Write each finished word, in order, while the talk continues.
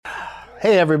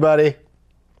Hey everybody,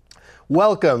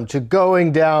 welcome to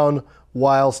Going Down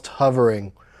Whilst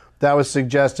Hovering. That was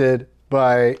suggested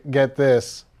by, get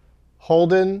this,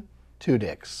 Holden Two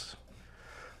Dicks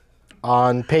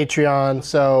on Patreon.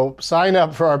 So sign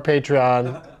up for our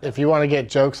Patreon if you want to get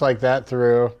jokes like that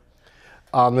through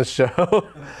on the show.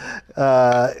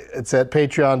 It's at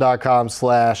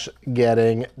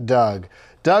patreon.com/gettingdoug.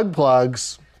 Doug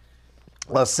plugs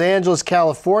Los Angeles,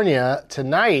 California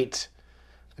tonight.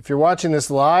 If you're watching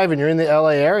this live and you're in the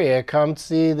LA area, come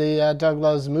see the Doug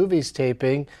Loves Movies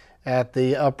taping at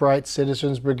the Upright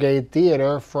Citizens Brigade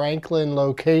Theater, Franklin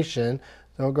location.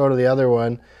 Don't go to the other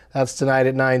one. That's tonight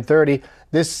at 9:30.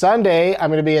 This Sunday, I'm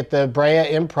going to be at the Brea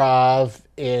Improv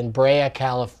in Brea,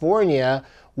 California,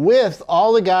 with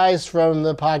all the guys from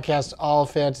the podcast All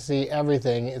Fantasy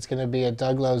Everything. It's going to be a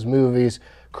Doug Loves Movies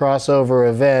crossover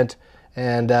event,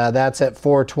 and that's at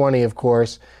 4:20, of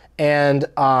course. And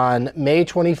on May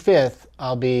 25th,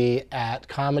 I'll be at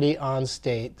Comedy on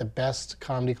State, the best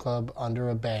comedy club under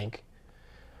a bank,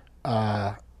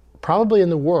 probably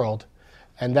in the world.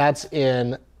 And that's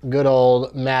in good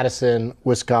old Madison,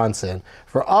 Wisconsin.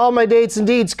 For all my dates and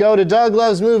deets, go to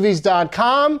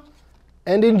douglovesmovies.com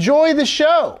and enjoy the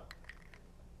show.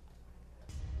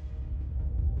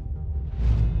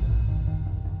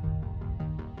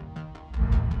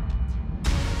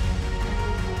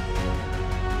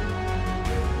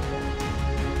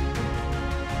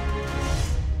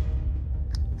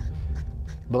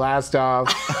 Blast off.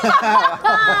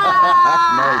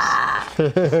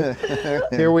 Nice.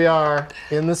 Here we are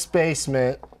in the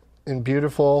spacement in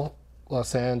beautiful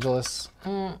Los Angeles.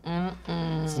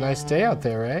 It's a nice day out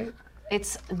there, right?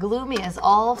 It's gloomy as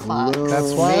all fuck.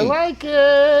 That's why I like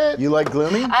it. You like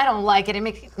gloomy? I don't like it. It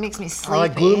makes me sleepy. I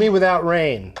like gloomy without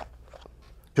rain.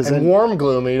 And warm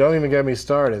gloomy, don't even get me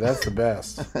started. That's the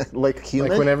best. Like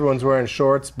humid? Like when everyone's wearing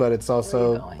shorts, but it's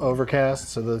also overcast,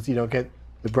 so that you don't get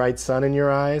the bright sun in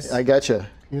your eyes. I gotcha.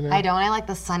 You know? I don't. I like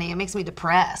the sunny. It makes me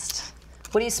depressed.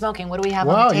 What are you smoking? What do we have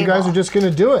on Wow, the table? you guys are just going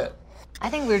to do it. I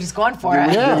think we're just going for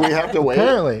it. Yeah. Do we have to wait?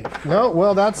 Apparently. No,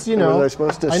 well, that's, you know. Were they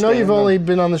supposed to I know you've stand only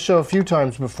been on the show a few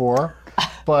times before,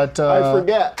 but I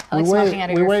forget. I like smoking out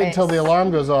of we your wait face. until the alarm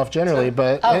goes off generally,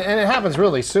 but and it happens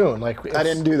really soon. Like I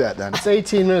didn't do that then. It's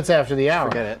 18 minutes after the hour.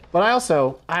 Forget it. But I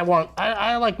also I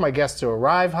like my guests to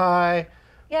arrive high.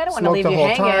 Yeah, I don't want to Smoke leave the you whole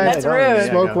hanging. time. That's Yeah, rude.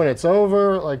 Smoke no. when it's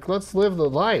over. Like, let's live the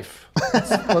life.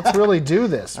 Let's really do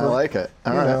this. I like it.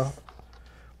 All You right. know,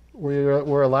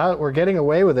 we're getting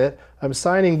away with it. I'm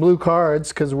signing blue cards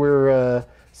because we're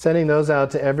sending those out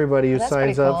to everybody who That's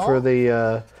signs pretty up cool. for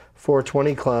the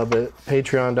 420 Club at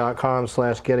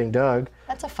patreon.com/gettingdoug.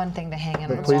 That's a fun thing to hang on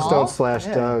the wall. Please don't slash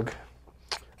Doug.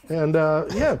 And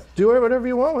yeah, do whatever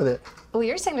you want with it. Oh,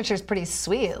 your signature's pretty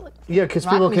sweet. Yeah, because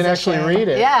Rock people can musician. actually read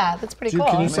it. Yeah, that's pretty cool.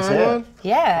 Can you sign it. one?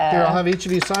 Yeah. Here, I'll have each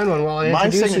of you sign one while I My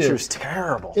introduce you. signature's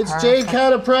terrible. It's Jade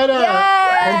Catapretta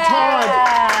and Todd.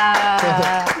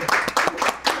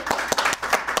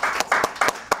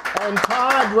 And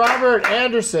Todd Robert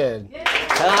Anderson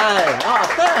Hi. Oh,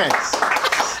 thanks.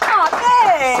 Oh,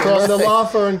 thanks. from the law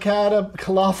firm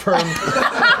Catapretta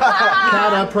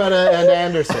and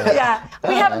Anderson. Yeah,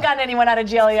 we haven't gotten anyone out of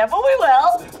jail yet, but we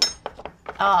will.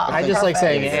 I just like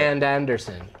saying and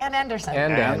Anderson. And Anderson.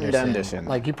 And Anderson.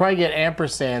 Like you probably get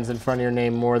ampersands in front of your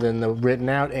name more than the written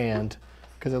out and,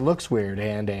 because it looks weird.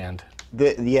 And.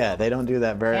 Yeah, they don't do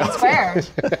that very It's often.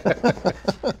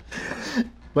 fair.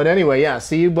 But anyway, yeah.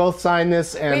 So you both sign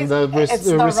this, and the It's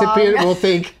the recipient wrong- will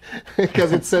think,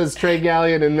 because it says Trey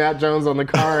Gallion and Matt Jones on the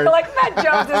card, like Matt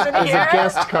Jones isn't as a here.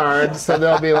 guest card. So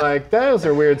they'll be like, those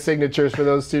are weird signatures for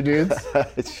those two dudes.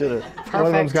 It should have. One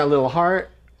of them's got a little heart.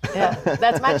 Yeah,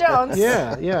 that's Matt Jones.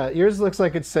 Yeah, yeah. Yours looks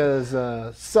like it says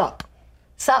sup.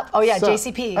 Sup? Oh yeah, Sup.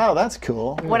 JCP. Oh, that's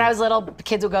cool. When I was little,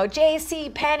 kids would go,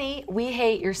 JC Penny, we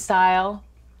hate your style.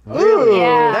 Ooh,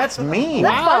 Yeah. That's mean.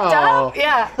 That's fucked up.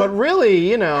 Yeah. But really,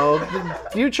 you know,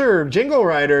 future jingle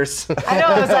writers. I know.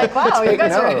 I was like, wow, you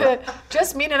guys are note.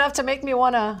 just mean enough to make me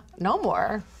want to know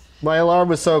more. My alarm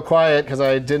was so quiet because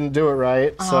I didn't do it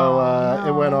right, so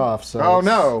it went off. So Oh, it's-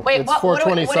 no. Wait, It's what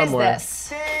 420 is somewhere.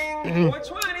 this?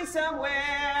 420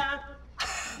 somewhere.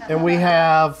 And we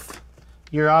have,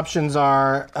 your options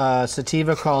are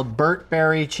sativa called Burt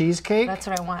Berry Cheesecake. That's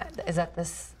what I want. Is that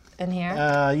this in here?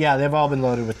 Yeah, they've all been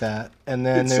loaded with that. And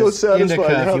then It's so there's satisfying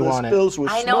indica if how you this want it. fills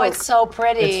with I know smoke. it's so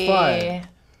pretty. It's fun.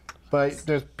 But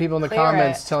there's people in the Clear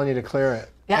comments it. telling you to clear it.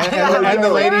 Yeah. And the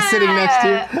lady Clear sitting next to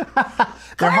you. it.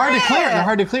 They're hard to clear. it. They're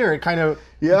hard to clear. It kind of,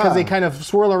 Yeah. because they kind of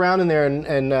swirl around in there and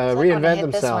I'm gonna reinvent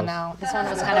hit This one themselves. now. This one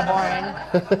was kind of boring.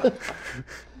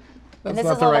 That's This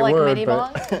not is the a right little like word, mini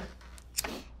but bong.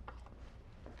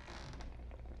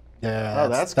 Yeah, Oh,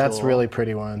 that's that's cool. really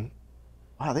pretty one.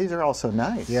 Wow, these are all so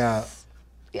nice. Yeah,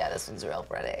 Yeah, this one's real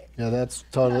pretty. yeah, that's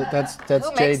totally that's Who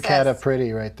makes Jade Cata this?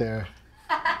 pretty right there.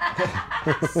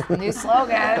 New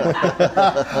slogan.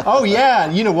 Oh yeah,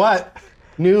 you know what?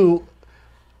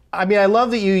 I mean, I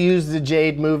love that you used the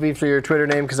Jade movie for your Twitter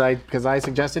name because I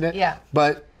suggested it. Yeah.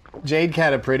 But Jade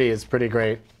Cata pretty is pretty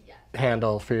great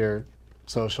handle for your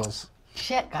socials.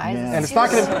 Shit, guys. Yeah. And it's not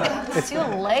gonna It's too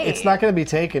late. it's not gonna be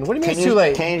taken. What do you mean Can it's too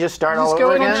late? Can you just start Just all go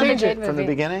over in and again change it. from the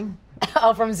beginning?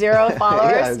 Oh, from 0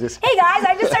 followers? Yeah, just- Hey guys,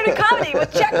 I just started comedy. Well,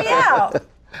 check me out.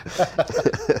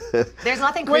 There's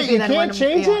nothing Wait, creepy you than can't when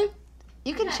change it?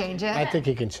 You can change it. I think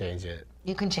you can change it.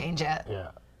 You can change it. Yeah.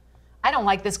 I don't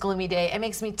like this gloomy day. It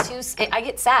makes me I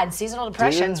get sad. Seasonal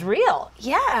depression's real.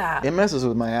 Yeah. It messes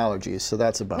with my allergies, so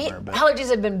that's a Me, bummer. But allergies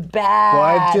have been bad.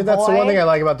 Well, that's the one boy. thing I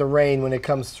like about the rain. When it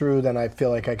comes through, then I feel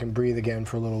like I can breathe again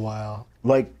for a little while.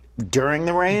 like during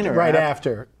the rain or Right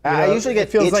after. I You usually get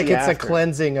it feels like itchy it's a after.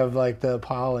 cleansing of like the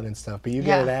pollen and stuff, but you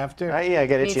Yeah. get it after. Yeah, I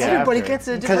get itchy too. after. Everybody gets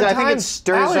it at because different I think it times.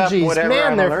 stirs Allergies, up whatever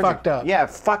man, I'm they're allergic- fucked up. Yeah,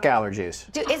 fuck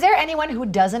allergies. Dude, is there anyone who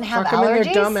doesn't have Fuck 'em in allergies?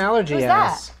 their dumb allergy Who's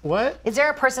ass. that? What? Is there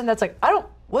a person that's like, I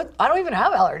don't even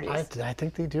have allergies? I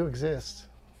think they do exist.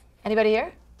 Anybody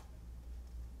here?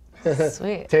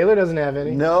 Sweet. Taylor doesn't have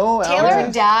any. No Taylor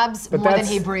allergies? dabs more than that's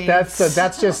he breathes.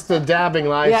 that's just the dabbing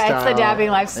lifestyle. yeah, it's the dabbing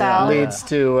lifestyle. Leads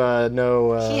to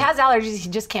no. He has allergies, he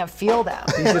just can't feel them.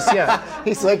 He's just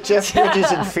He's like Jeff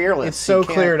Bridges and Fearless. It's so He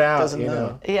can't- cleared out, doesn't you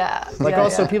know. Yeah. Like yeah,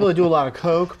 also yeah. people that do a lot of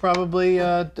coke probably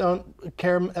don't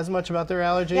care as much about their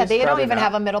allergies. Yeah, they don't Probably even not.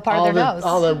 have a middle part all of their the nose.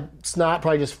 all the snot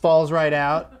probably just falls right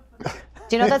out.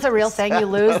 Do you know that's a real thing? You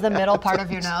lose the middle part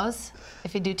of your nose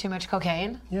if you do too much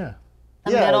cocaine. Yeah.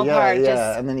 The middle part yeah.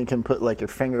 just. And then you can put like your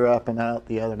finger up and out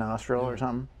the other nostril or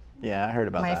something. Yeah, I heard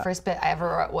about My that. first bit I ever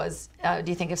wrote was, do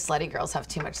you think if slutty girls have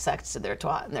too much sex, did their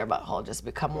twat and their butthole just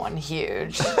become one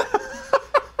huge,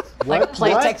 like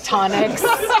plate What? tectonics,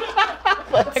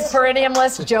 like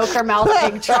perineumless Joker mouth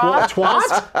big trough?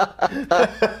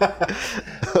 Twat?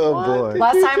 Oh boy.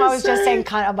 Last time I you was just say? saying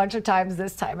cunt a bunch of times.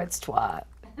 This time it's twat.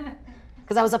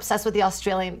 Because I was obsessed with the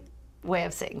Australian way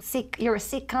of saying sick. You're a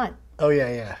sick cunt. Oh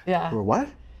yeah. Yeah. What?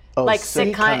 Oh, Like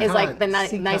sick cunt is like the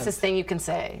Sick nicest cunt. thing you can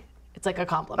say. It's like a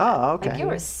compliment. Oh, okay. Like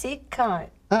you're a sick cunt.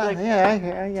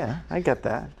 Yeah, I get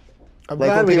that. I'm Like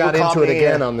glad when we people got call into it me,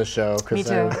 again on the show Me because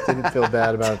too. I didn't feel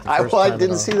bad about it the first I time at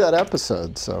didn't all. see that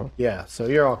episode, so Yeah, so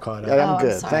you're all caught up. I'm I'm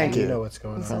good. sorry. Thank You you. know what's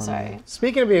going on. So sorry.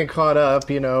 Speaking of being caught up,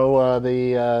 you know,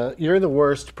 the You're the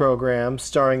Worst program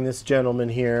starring this gentleman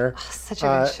here. Such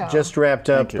a good show. Just wrapped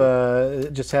up,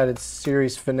 Thank just had its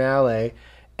series finale.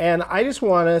 And I just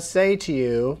want to say to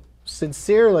you,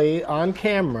 sincerely, on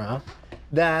camera,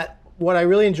 that what I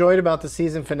really enjoyed about the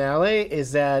season finale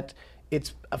is that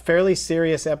it's a fairly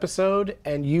serious episode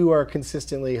and you are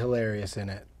consistently hilarious in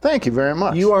it. Thank you very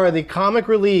much. You are the comic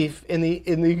relief in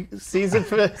the season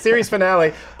series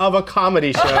finale of a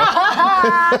comedy show.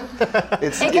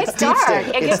 It's, It gets it's deep dark. state.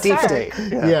 It It's gets deep dark. state.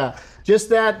 Yeah. Yeah, just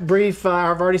that brief.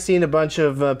 I've already seen a bunch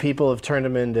of people have turned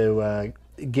them into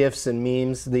gifs and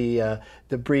memes. The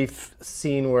brief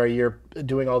scene where you're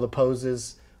doing all the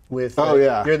poses with. Oh,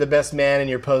 yeah. You're the best man and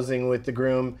you're posing with the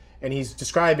groom, and he's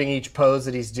describing each pose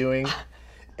that he's doing.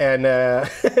 And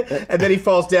and then he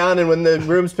falls down, and when the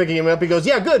groom's picking him up, he goes,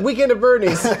 "Yeah, good weekend at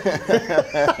Bernie's."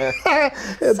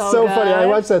 It's so funny. I good.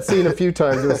 watched that scene a few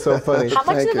times. It was so funny. How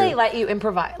much Thank do they you. let you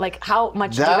improvise? Like how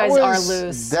much That you guys are was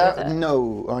loose that. with it?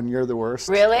 No, on You're the Worst.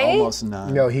 Really? Almost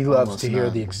none. No, he loves Almost to hear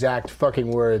none. the exact fucking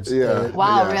words. Yeah.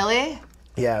 Wow, Yeah. really?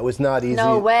 Yeah, it was not easy.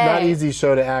 No way. Not easy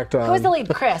show to act on. Who was the lead?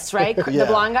 Chris, right? The Yeah,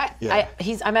 blonde guy? yeah.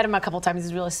 I met him a couple times.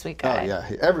 He's a really sweet Oh guy. yeah,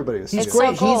 everybody was. It's serious. so Great.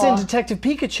 He's in cool. Detective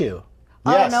Pikachu.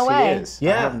 Yes, no he way. is.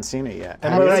 Yeah. I haven't seen it yet.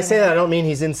 And when I say that, I don't mean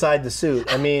he's inside the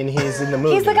suit. I mean he's in the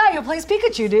movie. He's the guy who plays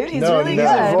Pikachu, dude. He's No, really no.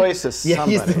 good. the voice is Yeah,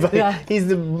 somebody. he's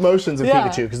the motions of Yeah.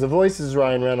 Pikachu because the voice is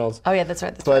Ryan Reynolds. Oh yeah, that's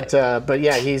right. That's right. But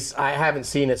yeah, I haven't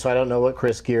seen it, so I don't know what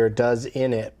Chris Gere does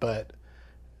in it. But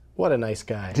what a nice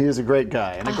guy. He is a great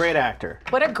guy and a great actor.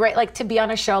 What a great to be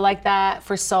on a show like that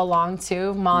for so long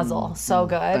too. Mazel, so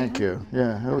good. Thank you.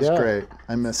 Yeah, it was Yeah. great.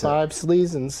 I miss it. 5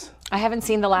 seasons. I haven't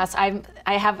seen the last. I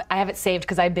have it saved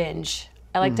because I binge.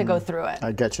 I like to go through it.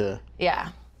 I get you. Yeah.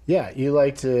 Yeah, you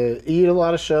like to eat a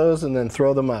lot of shows and then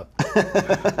throw them up.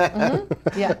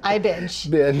 Yeah, I binge.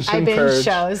 Binge I and binge purge.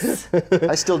 shows.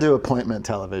 I still do appointment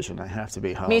television. I have to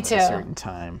be home Me at too. a certain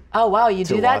time. Oh wow, you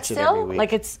do that watch it every still? week.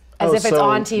 Like it's as Oh, if it's so-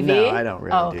 on TV? No, I don't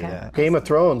really Oh, do okay. that. Game of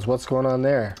Thrones, what's going on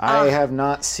there? I have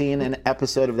not seen an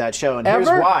episode of that show, and Ever?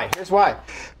 here's why. Here's why.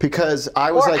 Because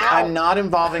I was Or like, out. I'm not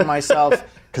involving myself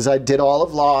because I did all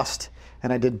of Lost,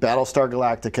 and I did Battlestar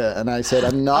Galactica, and I said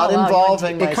I'm not Oh, wow, you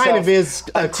involving It myself. kind of is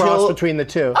a cross until- between the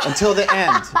two. until the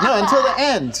end. No, until the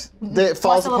end. It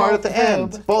falls a apart little at the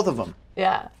end. boob. Both of them.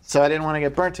 Yeah. So I didn't want to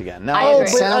get burnt again. I Now agree. it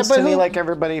sounds But to me who- like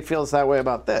everybody feels that way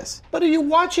about this. But are you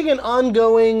watching an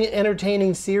ongoing,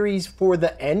 entertaining series for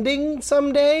the ending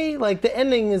someday? Like the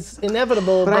ending is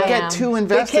inevitable. But I am. get too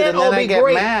invested can't and all then I be get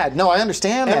great. mad. No, I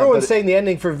understand that. Everyone's but- saying the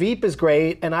ending for Veep is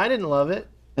great, and I didn't love it.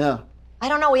 yeah. I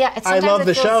don't know. Yeah. I love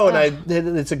the show, and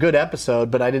it's a good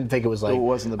episode, but I didn't think it was like. It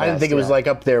wasn't the I didn't think best, it was yeah. like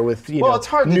up there with Well, it's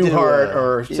hard to do, Newhart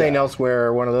or St. yeah. Elsewhere,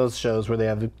 or one of those shows where they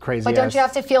have the crazy. But don't ass- you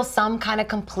have to feel some kind of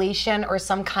completion or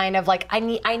some kind of like I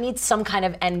need some kind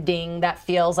of ending that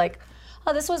feels like,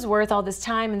 oh, this was worth all this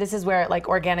time and this is where it like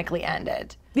organically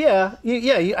ended. Yeah,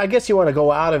 I guess you want to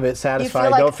go out of it satisfied.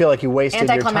 like Don't feel like you wasted your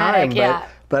time. anticlimactic, yeah.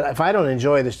 But if I don't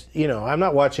enjoy this, I'm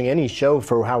not watching any show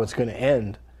for how it's going to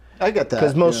end. I get that.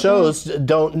 Because most yeah. shows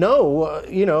don't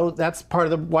know, that's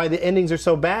part of why the endings are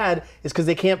so bad is because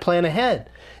they can't plan ahead.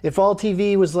 If all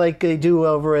TV was like they do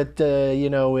over at,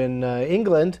 in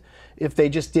England, if they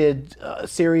just did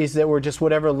series that were just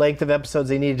whatever length of episodes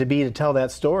they needed to be to tell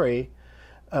that story,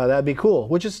 that'd be cool,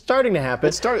 which is starting to happen.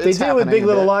 It's they it's did it with happening Big a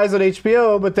Little bit. Lies on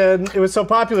HBO, but then it was so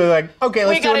popular, like, okay,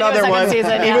 let's do gotta do a another second one.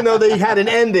 season, yeah. Even though they had an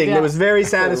ending Yeah. that was very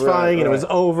satisfying and it was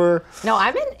right. over. No,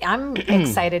 I'm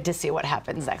excited to see what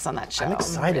happens next on that show. I'm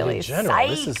excited really in general.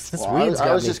 psyched. This Well, reads I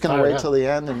got was me just going to fired wait up. till the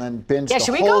end and then binge Yeah, the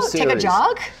should we whole go series. take a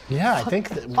jog? Yeah, I think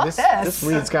this this.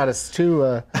 read's got us too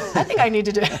I think I need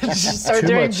to start Too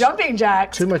doing much- jumping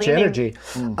jacks. too much cleaning. energy.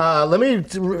 Let me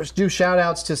do shout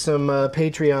outs to some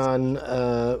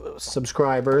Patreon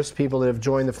subscribers, people that have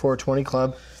joined the 420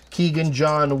 Club. Keegan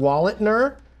John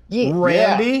Walletner.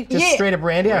 Randy, just Yeah. straight up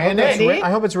Randy. Randy. I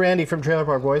hope it's Randy from Trailer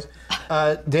Park Boys.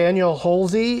 Daniel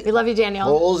Holsey. We love you, Daniel.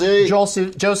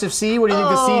 Halsey. Joseph C. What do you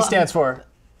think the C stands for?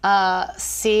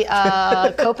 See,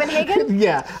 Copenhagen?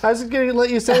 Yeah, I was going to let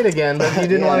you say it again, but you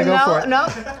didn't want to go for it. No.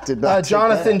 Did not take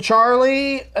Jonathan that.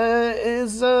 Charlie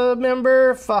is a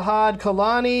member. Fahad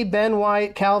Kalani, Ben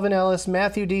White, Calvin Ellis,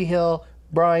 Matthew D. Hill,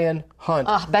 Brian Hunt.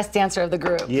 Best dancer of the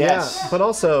group. Yes. Yeah, but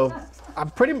also, I'm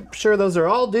pretty sure those are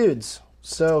all dudes.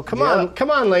 So come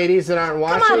on, ladies that aren't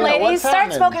watching. Come on, ladies, what's start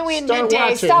happening? smoking weed Start midday.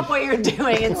 watching. Stop what you're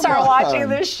doing and start watching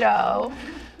this show.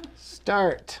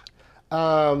 Start.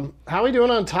 How are we doing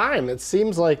on time? It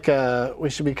seems like we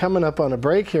should be coming up on a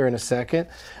break here in a second.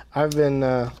 I've been.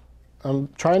 I'm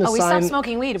trying to Oh, we sign. stopped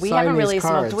smoking weed. We sign haven't these really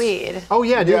cards. smoked weed. Oh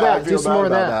yeah, do Yeah, I that. feel Do some bad more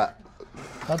of about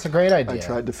that. That's a great idea. I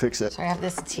tried to fix it. I have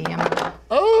this tea.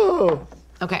 Oh,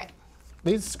 Okay.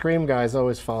 these Scream guys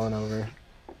always falling over.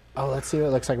 Oh, let's see what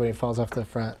it looks like when he falls off the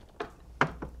front.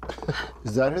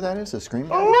 Is that who that is? A scream?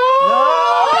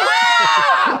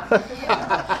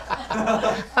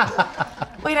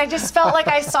 Wait, I just felt like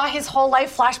I saw his whole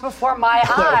life flash before my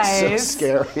That's so eyes.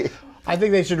 scary. I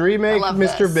think they should remake love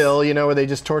Mr. this. Bill, where they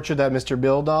just tortured that Mr.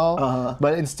 Bill doll,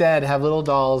 but instead have little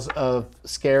dolls of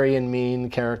scary and mean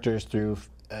characters through,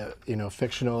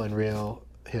 fictional and real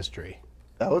history.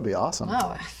 That would be awesome.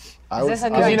 Oh, I is this a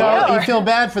would- new You idea? know, or- you feel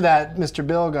bad for that Mr.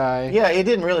 Bill guy. Yeah, he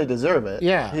didn't really deserve it.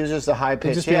 Yeah. He was just a high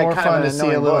pitched. just be more fun to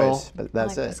see a little- voice, but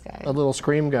that's I like it. this guy. A little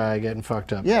Scream guy getting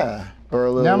fucked up. Yeah. Or a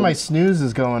little. Now my snooze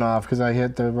is going off because I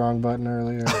hit the wrong button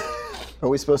earlier. Are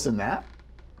we supposed to nap?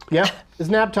 Yep, it's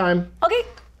nap time. Okay.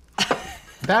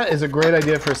 That is a great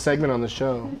idea for a segment on the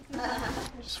show.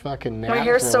 Just fucking nap. My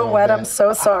hair's for a so little wet. bit. I'm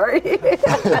so sorry.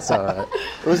 It's all right.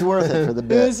 It was worth it for the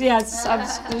bit. Yes,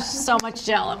 there's so much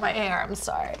gel in my hair. I'm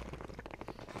sorry.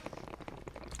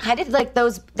 How did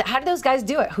those guys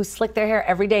do it? Who slick their hair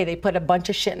every day? They put a bunch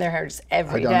of shit in their hair just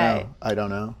every day. I don't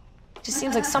know. It just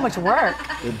seems like so much work.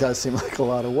 It does seem like a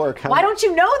lot of work. Why don't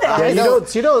you know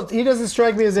this? He doesn't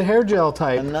strike me as a hair gel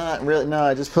type. I'm not really. No,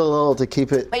 I just put a little to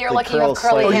keep it. But you're the lucky you have curls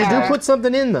curly slightly- You hair. do put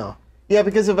something in though. Yeah,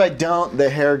 because if I don't,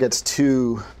 the hair gets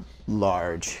too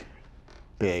large,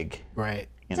 big. Right.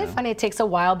 Isn't it funny? It takes a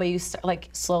while, but you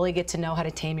slowly get to know how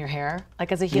to tame your hair.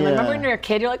 Like as a human. Yeah. Remember when you're a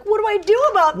kid, you're like, what do I do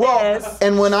about this?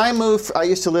 And when I moved, I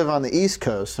used to live on the East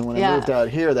Coast, and when Yeah. I moved out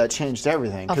here, that changed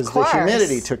everything Of because the course.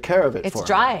 humidity took care of it. It's for me.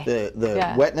 dry. The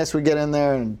Yeah. wetness would get in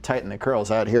there and tighten the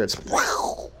curls. Out here, it's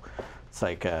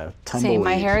like a tumbleweed. Same.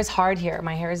 My hair is hard here.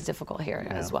 My hair is difficult here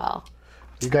as well.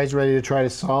 You guys ready to try to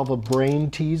solve a brain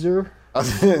teaser?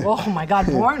 Oh my God,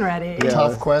 born ready.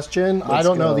 Tough question. I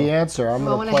don't know go. the answer. I'm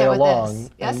Going going to play ahead with along. this.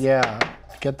 Yes? And yeah,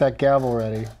 get that gavel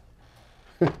ready.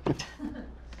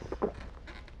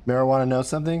 Marijuana know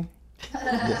something?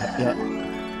 Yep.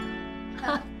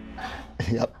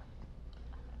 Yep.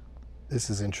 This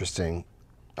is interesting.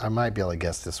 I might be able to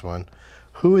guess this one.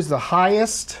 Who is the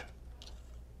highest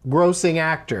grossing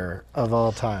actor of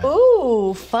all time? Ooh.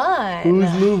 Ooh, fun.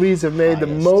 Whose movies have made the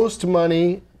most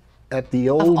money at the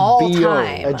old all BO?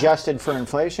 time. Adjusted for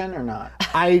inflation or not?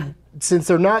 Since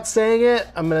they're not saying it,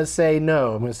 I'm gonna say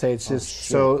no. I'm gonna say it's just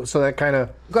so that kind of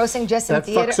Grossing just in that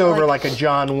theater. fucks over like a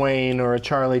John Wayne or a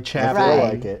Charlie Chaplin. I feel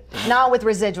Right. like it. Not with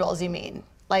residuals, you mean?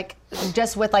 Like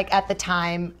just with like at the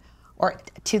time or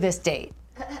to this date.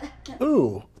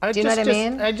 Ooh, Do you know what I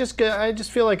mean? I just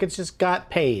feel like it's just got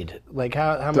paid. Like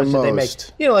how much did they make?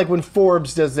 most. You know, like when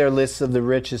Forbes does their lists of the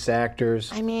richest actors.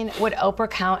 I mean, would Oprah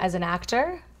count as an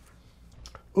actor?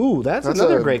 Ooh, that's That's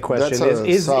another a- great question. that's a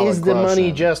Is solid the money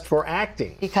question. just for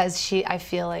acting? Because I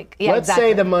feel like, yeah, Let's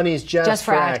exactly. say the money's just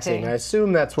for acting. acting. I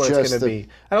assume that's what it's Just going to the- be.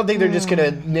 I don't think they're just going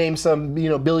to name some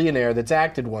billionaire that's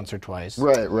acted once or twice.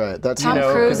 Right. That's Tom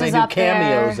Because Cruise they is do up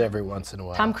cameos there. every once in a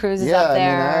while. Tom Cruise is Yeah, up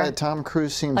there. I mean, Tom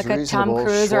Cruise seems Like a Tom reasonable.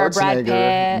 Cruise or a Brad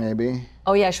Schwarzenegger, Pitt. maybe.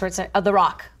 Oh yeah, Schwarzenegger. The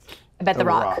Rock. I bet The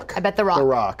Rock. I bet The Rock. The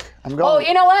Rock. I'm Oh, going.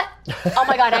 you know what? Oh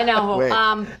my God, I know. Wait.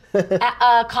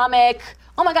 Comic.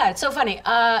 Oh my God, it's so funny.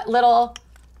 Little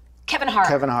Kevin Hart.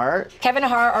 Kevin Hart. Kevin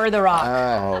Hart or The Rock.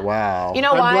 Oh wow. You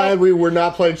know I'm why? glad we were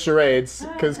not playing charades,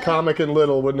 because Comic and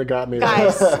Little wouldn't have got me.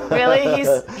 Guys, really?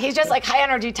 He's just like high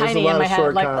energy, a tiny lot in my of head.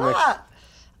 short Like, comics.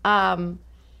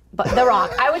 but The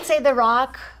Rock. I would say The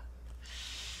Rock.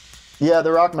 Yeah,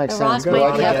 The Rock makes The Rock sense. You got a might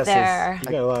lot be of up guesses. there. You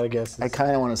got a lot of guesses. I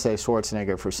kind of want to say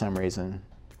Schwarzenegger for some reason.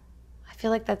 I feel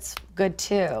like that's good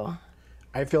too.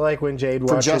 I feel like when Jade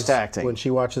For watches, just acting. when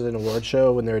she watches an award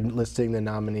show, when they're listing the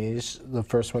nominees, the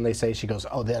first one they say, she goes,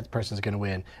 "Oh, that person's going to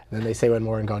win." And then they say one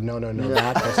more and go, "No,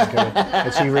 that person's going to win."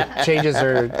 And she changes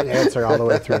her answer all the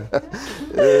way through.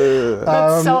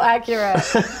 That's so accurate.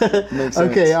 Makes sense.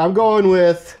 Okay, I'm going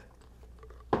with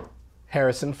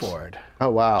Harrison Ford. Oh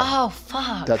wow. Oh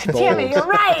fuck. That's bold. Damn it, you're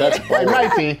right. That's It bold.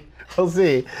 might be. We'll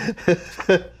see.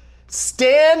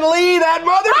 Stan Lee, that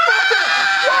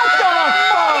motherfucker! What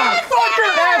the fuck?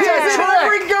 That's a trick!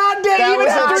 Every goddamn, That even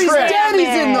was a after he's trick. dead,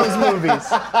 he's in those movies.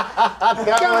 That was a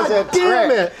God damn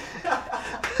trick. it.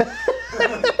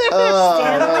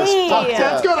 Stanley. Let's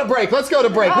go to break. We'll be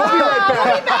right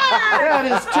back. That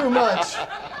is too much.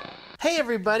 Hey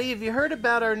everybody, have you heard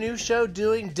about our new show,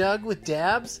 Doing Doug with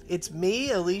Dabs? It's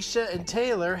me, Alicia, and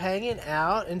Taylor hanging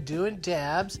out and doing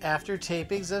dabs after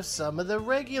tapings of some of the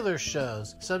regular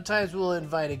shows. Sometimes we'll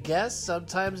invite a guest,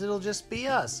 sometimes it'll just be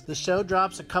us. The show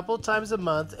drops a couple times a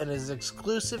month and is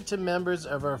exclusive to members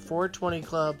of our 420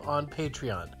 Club on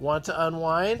Patreon. Want to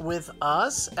unwind with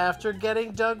us after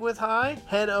getting Doug with High?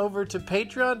 Head over to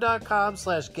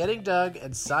patreon.com/gettingdoug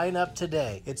and sign up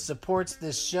today. It supports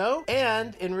this show,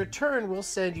 and in return, we'll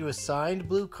send you a signed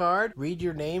blue card, read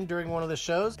your name during one of the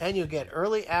shows, and you'll get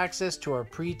early access to our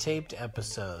pre-taped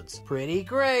episodes. Pretty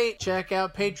great. Check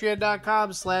out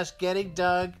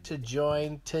patreon.com/gettingdoug to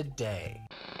join today.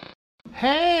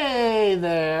 Hey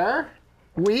there.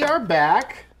 We are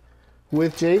back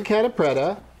with Jade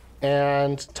Catapretta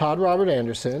and Todd Robert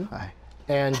Anderson. Hi.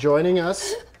 And joining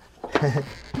us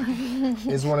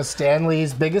is one of Stan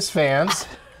Lee's biggest fans.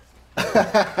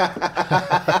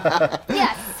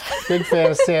 Yes. Big fan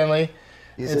of Stanley.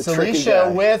 He's It's a tricky Alicia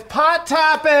guy. with Pot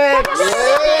Topics.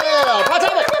 Yeah, Pot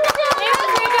Topic. Maybe I was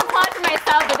making a plot to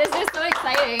myself, but this is so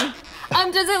exciting.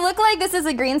 Does it look like this is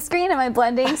a green screen? Am I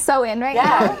blending so in right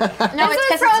now? No, This it's is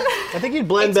because from. I think you'd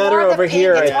blend it's better more the over pink,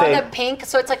 here, it's I more think. the pink,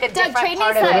 so it's like a different trade me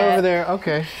part of a it. second. Over there,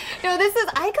 okay. No, this is.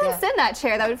 I could sit in that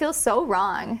chair. That would feel so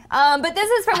wrong. But this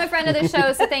is from a friend of the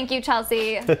show, so thank you,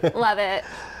 Chelsea. Love it.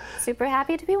 Super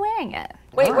happy to be wearing it.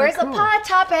 Wait, where's cool. the Pot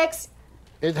Topics?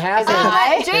 It happens.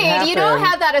 Hi. Jade, you don't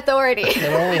have that authority. It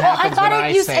only Well, I happens thought when I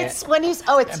it say it's it. when you.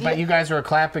 Oh, it's But you guys were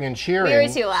clapping and cheering. We were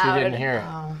too She loud. didn't hear it.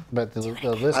 But the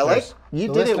listeners. I like you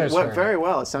the did it listeners heard very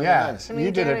well. It sounded Yeah, nice.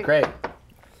 you did it great.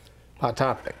 Hot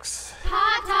Topics.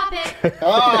 Hot topic.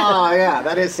 Oh yeah,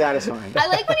 that is satisfying. I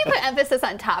like when you put emphasis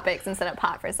on topics instead of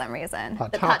pot for some reason.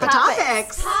 Hot The topics.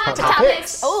 topics. Hot topics.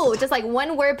 topics. Oh, just like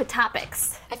one word, but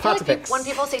topics. I feel like Topics. when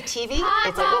people say TV, Hot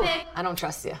it's like, oh, topic. I don't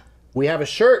trust you. We have a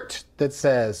shirt that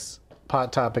says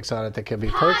Pot Topics on it that can be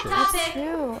purchased if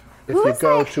you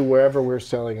go to wherever we're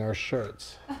selling our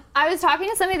shirts. I was talking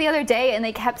to somebody the other day and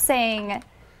they kept saying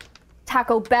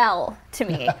Taco Bell to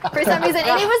me for some reason.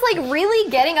 And it was like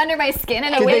really getting under my skin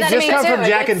in a Did way they that just made come from it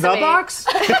Jack and gets to the me. Box?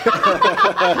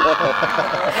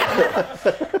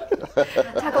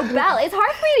 Taco Bell. It's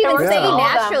hard for me to even Yeah. say All of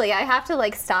them. naturally. I have to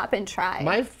like stop and try.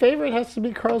 My favorite has to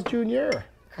be Carl's Jr.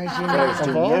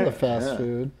 Of all the fast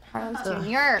food. Carl's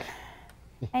Jr.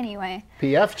 Anyway.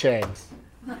 PF Chang's.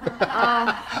 That's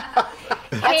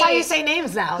how you say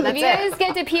names now. If That's you guys it.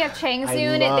 get to PF Chang's I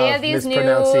soon, love they have these new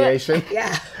mispronunciation.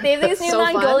 Yeah. they have these new So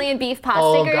fun. Mongolian beef pot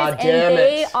Oh, stickers God and damn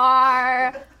they it.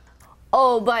 are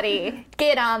Oh, buddy,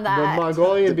 get on The that.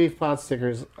 Mongolian beef pot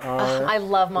stickers are I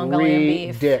love Mongolian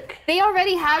beef. ridic. They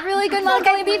already have really good like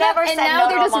Mongolian I've beef, never and said now no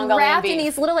they're to just Mongolian wrapped in beef.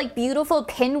 these little like beautiful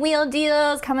pinwheel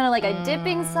deals, coming in like a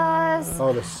dipping sauce.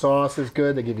 Oh, the sauce is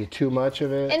good. They give you too much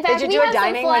of it. In fact, you we do a have some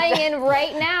dining like flying that? in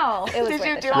right now. It was Did worth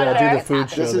you the do shot. it? Yeah, do the food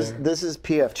show there. This is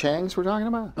P.F. Chang's we're talking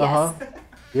about? Uh-huh.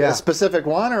 Yeah. A specific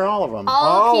one or all of them?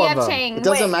 All of P.F. them. Chang's. It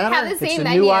doesn't matter? Have the It's same a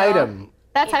menu. new item.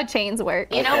 That's how chains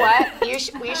work. You know what?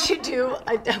 We should do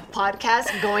a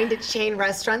podcast going to chain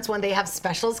restaurants when they have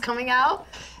specials coming out.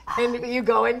 And you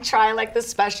go and try like the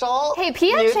special. Hey, new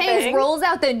P.F. Chang's thing. rolls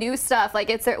out the new stuff like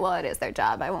it's their, well, it is their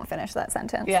job. I won't finish that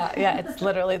sentence. Yeah, it's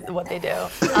literally what they do.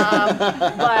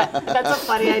 But that's a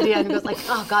funny idea. And it goes like,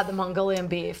 oh God, the Mongolian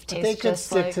beef tastes They could just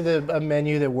stick like. to a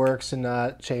menu that works and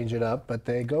not change it up, but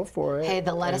they go for it. Hey,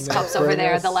 the lettuce And cups they over bring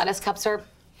there. us- The lettuce cups are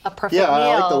a perfect Yeah, meal.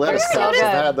 I like the lettuce They're so cups. good.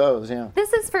 I've had those, yeah.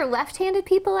 This is for left-handed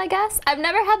people, I guess. I've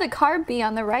never had the carb be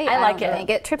on the right. I like don't it. think.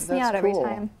 It trips me That's out every cool.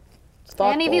 time. It's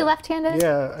Any of you thoughtful. left-handed?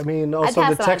 Yeah, I mean, also pass the it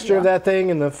on to texture of you. that thing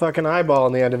and the fucking eyeball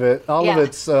on the end of it. All of Yeah.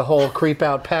 it's a whole creep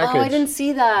out package. Oh, I didn't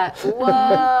see that.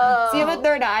 Whoa. Do you have a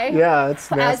third eye? Yeah, it's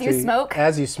As nasty. you smoke?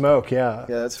 As you smoke, yeah.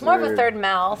 Yeah, that's More of weird. a third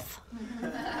mouth.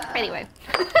 Anyway,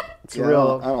 It's Yeah,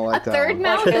 real. I don't like a that third one.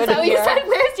 mouth? Is that what you here. said?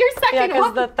 Where's your Yeah, second because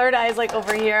one? the third eye is like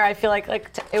over here. I feel like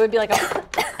it would be like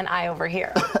an eye over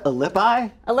here. A lip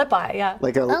eye? A lip eye, yeah.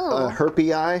 Like a Oh.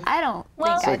 herpy eye? I don't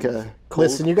Well, think Like I... a cold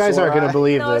Listen, you guys sore aren't going eye? to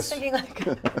believe No, I was this, thinking like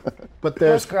but that's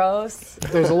there's gross.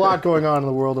 a lot going on in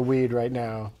the world of weed right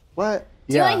now. What?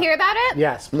 Do you want to hear about it?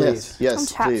 Yes, please.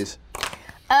 Yes, trapped. please.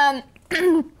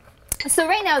 So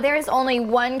right now, there is only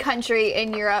one country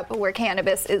in Europe where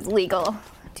cannabis is legal.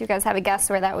 Do you guys have a guess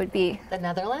where that would be? The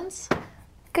Netherlands?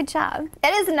 Good job.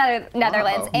 It is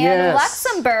Netherlands. And Yes.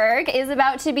 Luxembourg is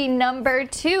about to be number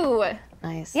 2.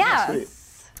 Nice. Yeah. Sweet.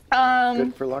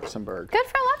 Good for Luxembourg. Good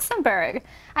for Luxembourg.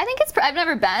 I think it's, I've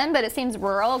never been, but it seems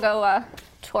rural. Go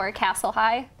tour Castle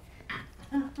High.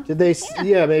 Did they?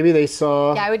 Yeah, maybe they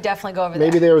saw. Yeah, I would definitely go over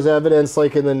Maybe there. there was evidence,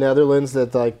 like in the Netherlands,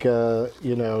 that like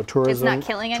tourism not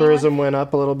killing anyone? tourism went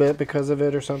up a little bit because of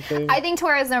it or something. I think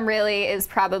tourism really is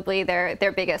probably their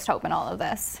biggest hope in all of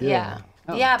this. Yeah.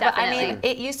 Oh, Yeah, but I definitely. mean,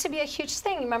 it used to be a huge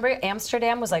thing. Remember,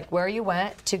 Amsterdam was like where you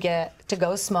went to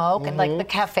go smoke, and like the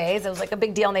cafes. It was like a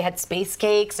big deal, and they had space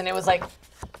cakes, and it was like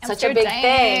such a big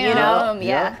thing, you know.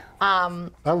 Yeah.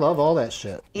 I love all that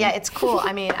shit. Yeah, it's cool.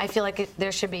 I mean, I feel like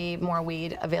there should be more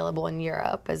weed available in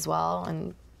Europe as well,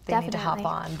 and they need to hop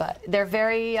Definitely. on. But they're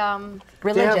very They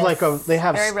religious. have they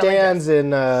have very stands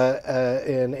in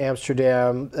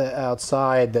Amsterdam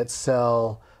outside that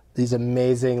sell these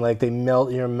amazing, like they melt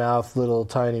in your mouth little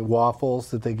tiny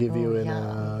waffles that they give you in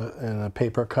a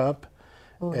paper cup.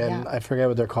 And yeah. I forget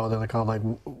what they're called. They're called like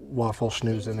waffle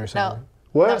schnoozen or No, something. no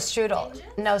What? strudel,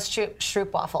 no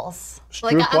Stroop waffles.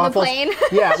 Like Stroop on the waffles? plane?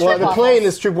 Yeah, well, the Stroop plane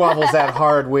waffles. is Stroop waffles, that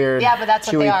hard, weird, Yeah, but that's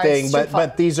what chewy they are, thing. Stroop But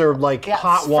waffles. these are like Yeah,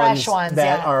 hot fresh ones,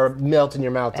 that yeah. are melt in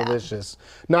your mouth, Yeah. delicious.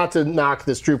 Not to knock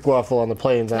the Stroop waffle on the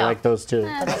planes. I No. like those too.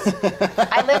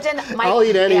 I lived in my. I'll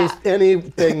eat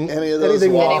anything, Any of those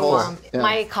anything waffles. waffles. Warm. Yeah.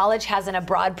 My college has an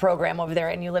abroad program over there,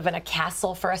 and you live in a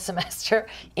castle for a semester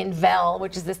in Vel,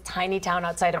 which is this tiny town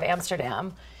outside of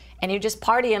Amsterdam. And you just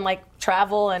party and like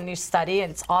travel and you study, and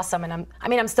it's awesome. And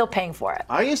I'm still paying for it.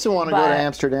 I used to want to go to But-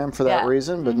 Amsterdam for that yeah.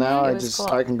 reason, but now It I was just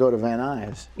cool. I can go to Van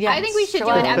Nuys. Yeah, I think we should do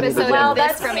sure. an episode Well, of this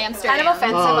that's from Amsterdam. kind of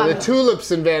offensive. Oh, the I'm- tulips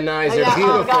in Van Nuys are yeah,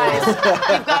 beautiful. oh, guys,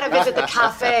 you've got to visit the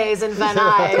cafes in Van There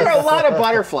are a Nuys. lot of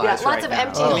butterflies Yeah, lots right of now.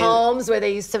 empty I mean, homes where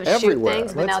they used to everywhere. shoot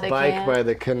things, but now Let's they bike can't. by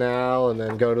the canal and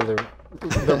then go to the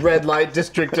red light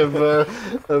district of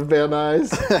Van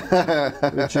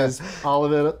Nuys, which is all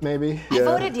of it, maybe. I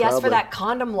voted yes probably. for that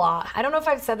condom law. I don't know if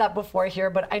I've said that before here,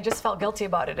 but I just felt guilty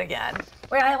about it again.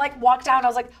 Where I like walked out, and I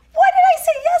was like, "Why did I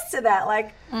say yes to that?"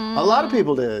 Like, A lot of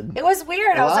people did. it was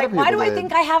weird. I was lot like, of "Why do people I did.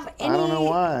 think I have any?" I don't know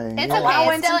why. It's Yeah. okay.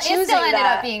 allowance in It still choosing ended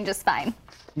that. up being just fine.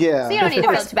 Yeah. So you don't need to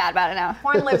feel too bad about it now.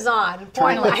 Porn lives on.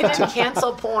 Porn. I didn't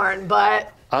cancel porn,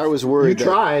 but I was You worried. that-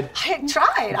 tried. I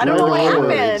tried. I don't know We what were all happened.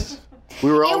 worried.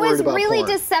 We were all It worried was about really porn.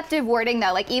 deceptive wording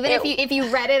though. Like even if you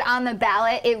read it on the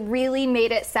ballot, it really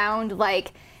made it sound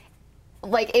like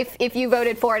if you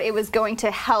voted for it, it was going to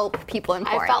help people in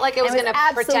porn. felt like it was And gonna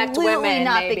protect absolutely women,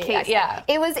 not maybe. the case. Yeah.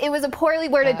 It was a poorly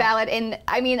worded ballot, and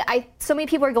I mean, so many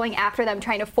people are going after them,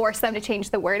 trying to force them to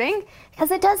change the wording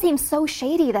because it does seem so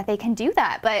shady that they can do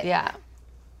that. But Yeah.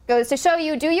 goes to show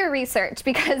you, do your research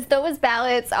because those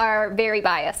ballots are very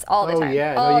biased all the Oh time.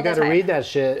 yeah, all no, you the got to time. read that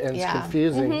shit, and Yeah. it's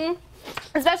confusing. Mm-hmm.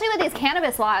 Especially with these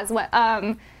cannabis laws.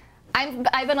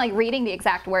 I've been like reading the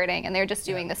exact wording, and they're just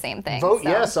doing the same thing. Vote so.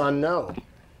 yes on no.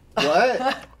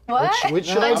 What? What? Which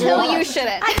should I do? Well, you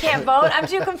shouldn't. I can't vote. I'm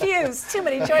too confused. Too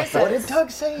many choices. What did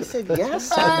Doug say? He said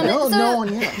yes. No,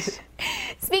 and yes.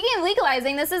 Speaking of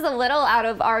legalizing, this is a little out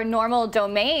of our normal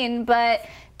domain, but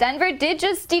Denver did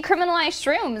just decriminalize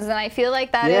shrooms, and I feel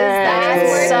like that is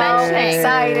worth so mentioning.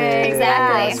 exciting.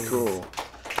 Exactly. That's cool.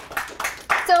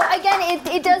 So again,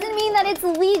 it doesn't mean that it's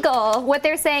legal. What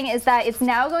they're saying is that it's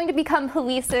now going to become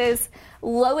police's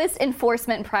lowest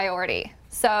enforcement priority.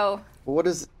 So What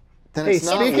is? Then Hey, it's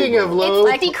not speaking legal. of low,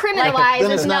 it's decriminalized.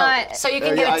 Then it's it's not. So you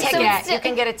can get a So ticket. it's- You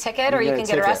can get a ticket, or You you get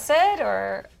can a get ticket. arrested,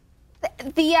 or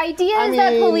The idea is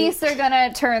that police are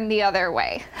gonna turn the other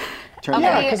way.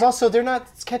 yeah, because also they're not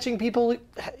catching people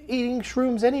eating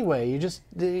shrooms anyway. You just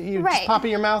Right. pop it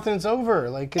in your mouth and it's over.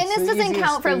 Like, it's And this the doesn't easiest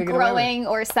count for thing to get away with. growing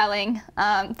or selling.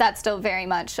 That's still very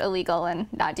much illegal and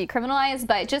not decriminalized.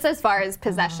 But just as far as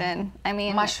possession, I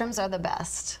mean, mushrooms are the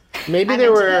best. Maybe I'm there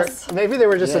into were this. maybe there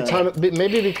were just Yeah. a ton of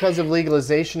maybe because of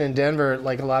legalization in Denver,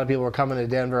 like a lot of people were coming to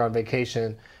Denver on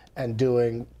vacation and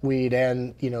doing weed,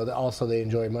 and also they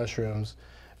enjoy mushrooms,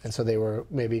 and so they were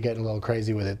maybe getting a little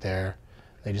crazy with it there.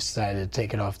 They just decided to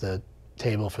take it off the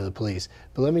table for the police.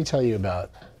 But let me tell you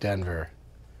about Denver.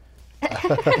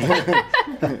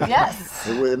 Yes.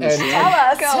 It wouldn't And- seem- Tell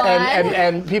us. go on.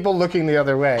 And people looking the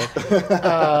other way.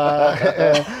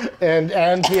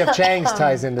 And P.F. Chang's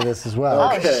ties into this as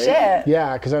well. Oh shit.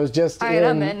 Yeah, because I was just All right,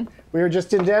 I'm in. We were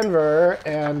just in Denver,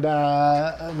 and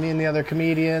me and the other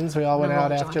comedians, we all went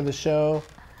out after the show,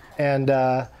 and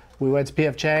we went to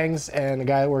P.F. Chang's, and the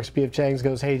guy that works at P.F. Chang's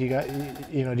goes, "Hey, do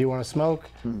you want to smoke?"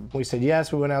 We said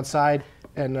yes. We went outside,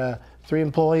 and 3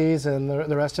 employees and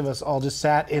the rest of us all just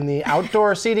sat in the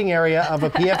outdoor seating area of a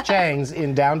P.F. Chang's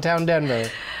in downtown Denver,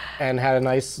 and had a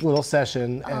nice little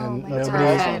session, and my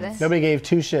God. nobody gave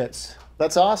 2 shits.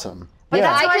 That's awesome. But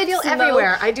Yeah. that's how I I could feel smoke-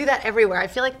 everywhere. I do that everywhere. I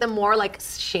feel like the more like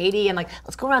shady and like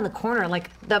let's go around the corner, like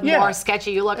the Yeah. more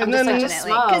sketchy you look. I'm And just then like there's- just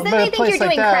Because smoke. then But they a think place you're like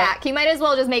doing that- crack. You might as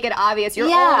well just make it obvious you're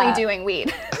Yeah. only doing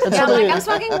weed. Yeah, I'm like I'm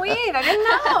smoking weed. I didn't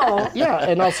know. Yeah,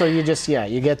 and also you just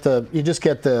get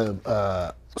the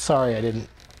sorry I didn't.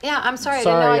 Yeah, I'm sorry.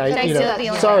 Sorry, I didn't know I couldn't do steal the that.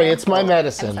 only- sorry, it's my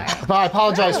medicine. sorry. But I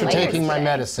apologize for Lighters taking my today.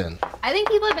 medicine. I think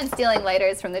people have been stealing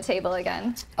lighters from the table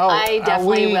again. Oh, I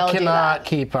definitely we will do cannot that.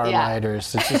 keep our Yeah.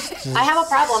 lighters. It's just I have a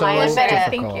problem, So I admit it.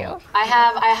 difficult. Thank you. I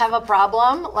have a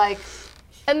problem. Like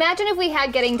Imagine if we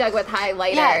had Getting Dug with High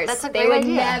lighters. Yeah, that's a They great would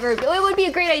idea. never. It would be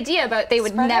a great idea, but they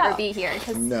would Spread never out. be here.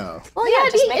 No. well, Yeah,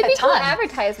 just make it'd be a cool ton.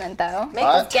 advertisement though. Make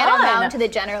I- a Get ton. them out to the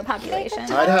general population.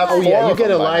 I'd have. Oh yeah, you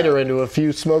get a by now. lighter into a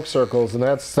few smoke circles, and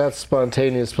that's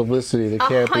spontaneous publicity that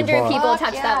can't be 100 bought. people Fuck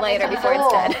touch yeah, that make lighter it before cool.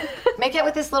 it's dead. Make it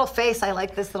with this little face. I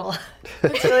like this little.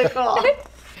 It's really cool.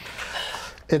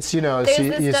 It's There's you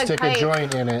this Doug stick pipe. a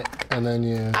joint in it, and then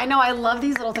you I know. I love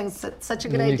these little things. It's such a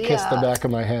good you idea. kiss the back of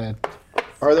my head.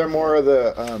 Are there more of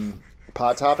the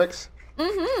pot topics?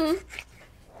 Oh,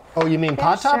 you mean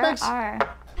pot topics? Are.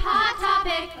 Hot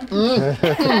topic.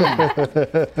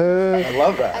 I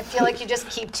love I that. feel like you just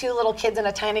keep 2 little kids in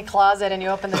a tiny closet and you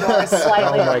open the door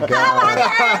slightly. Oh my god.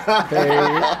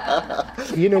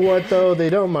 You know what though? They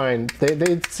don't mind.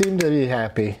 They seem to be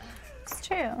happy. It's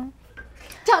true.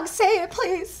 Doug, say it,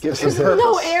 please. Gives them There's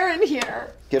no purpose. air in here.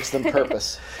 Gives them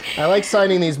purpose. I like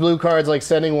signing these blue cards, like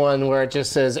sending one where it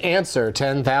just says answer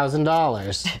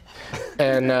 $10,000,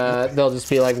 and they'll just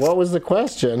be like, "What was the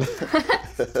question?"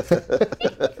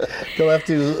 They'll have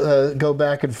to go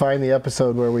back and find the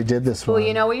episode where we did this one. Well,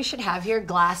 you know what you should have here?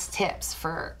 Glass tips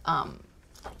for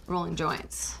rolling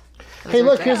joints. Those Hey, are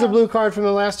look, good. here's a blue card from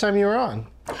the last time you were on.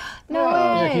 No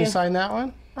Yeah, way. can you sign that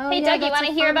one? Hey, yeah, Doug, you that's want a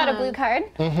to hear fun about a one. blue card?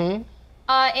 Mm-hmm.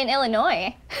 In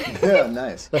Illinois, Yeah,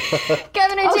 nice.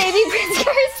 Governor J.B.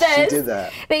 Pritzker says did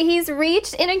that. he's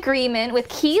reached an agreement with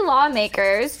key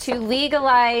lawmakers to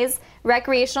legalize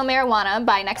recreational marijuana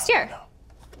by next year.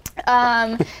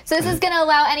 So this is going to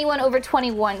allow anyone over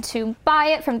 21 to buy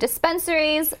it from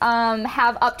dispensaries,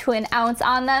 have up to an ounce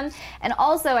on them. And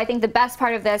also, I think the best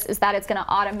part of this is that it's going to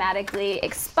automatically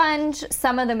expunge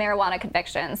some of the marijuana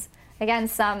convictions. Again,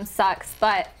 some sucks,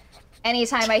 but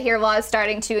anytime I hear laws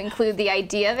starting to include the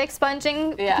idea of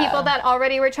expunging Yeah. people that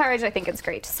already were charged, I think it's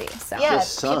great to see. So. Yeah,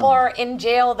 Just some. people are in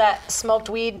jail that smoked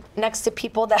weed next to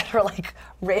people that are like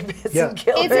rapists Yeah. and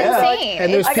killers. It's insane.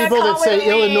 And there's I got people that caught say with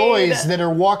weed. Illinois that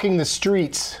are walking the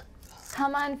streets.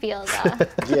 Come on, Fielda.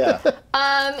 Yeah.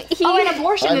 He, Oh, and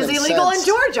abortion I'm is illegal in incensed.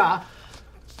 Georgia.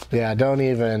 Yeah, don't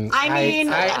even. I mean,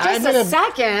 I'm just a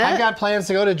second. I've got plans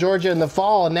to go to Georgia in the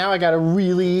fall, and now I got to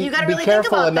really You gotta be really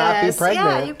careful think and about not be this. pregnant.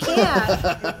 Yeah, you can't.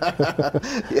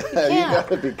 Yeah, you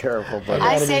gotta be careful, buddy.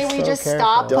 I gotta say be we so just careful.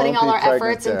 stop putting Don't all be our pregnant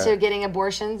efforts there. into getting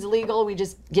abortions legal. We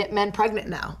just get men pregnant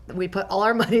now. We put all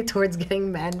our money towards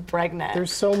getting men pregnant.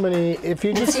 There's so many. If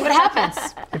you just See what happens.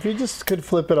 if you just could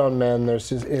flip it on men, there's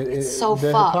just so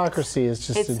the fucked. hypocrisy is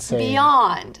just It's insane.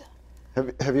 beyond.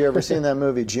 Have you ever seen that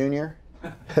movie Junior?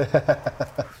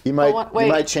 You might wait.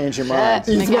 you might change your mind.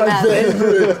 Make me mad.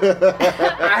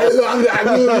 I love that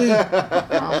movie.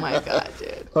 Oh my god,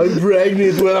 dude. I'm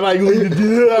pregnant. What am I going to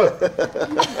do?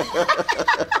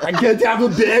 I can't have a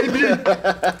baby.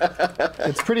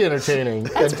 It's pretty entertaining.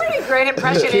 That's a pretty great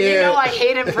impression, and you know I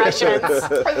hate impressions.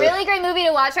 A really great movie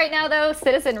to watch right now, though,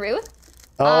 Citizen Ruth.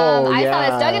 Oh, I yeah. saw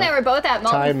this. Doug and I were both at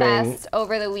Molten Timing. Fest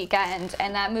over the weekend,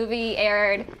 and that movie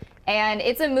aired. And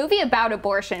it's a movie about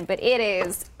abortion, but it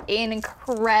is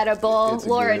incredible. It's a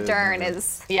Laura good Dern movie.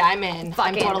 is, Yeah, I'm in. I'm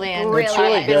Fucking totally in. really It's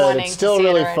really I've been good. wanting It's to still see it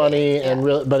really already. funny Yeah. and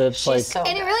real, but it's like She's so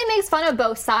and it really makes fun of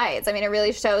both sides. I mean, it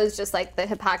really shows just like the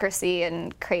hypocrisy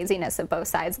and craziness of both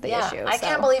sides of the issue. I so.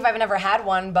 can't believe I've never had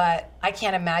one, but I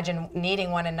can't imagine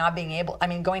needing one and not being able. I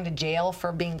mean, going to jail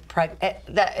for being pregnant.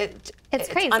 It's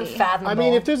crazy. Unfathomable. I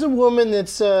mean, if there's a woman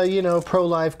that's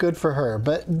pro-life, good for her.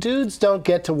 But dudes don't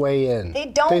get to weigh in. They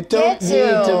don't need get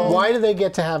to. Why do they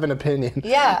get to have an opinion?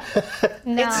 yeah,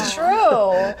 No. it's true.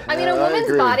 I mean, a I woman's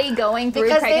agree. body going through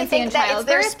Because they pregnancy think and that it's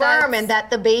their childbirth. sperm that's- and that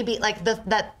the baby, like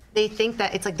that they think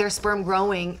that it's like their sperm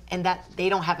growing and that they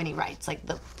don't have any rights, like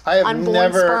the I have unborn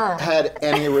never sperm. had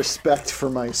any respect for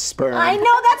my sperm. I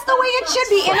know that's the way it should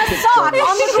be in a sock on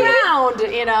the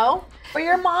ground, you know, for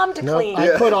your mom to Nope. clean.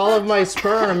 I put all of my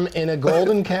sperm in a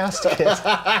golden casket.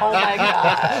 Oh my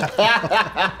god,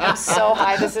 I'm so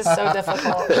high. This is so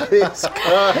difficult. He's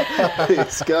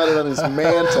got it on his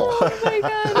mantle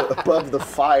above the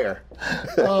fire.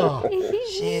 So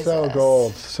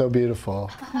gold, so beautiful.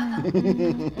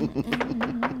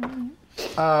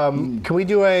 Can we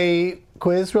do a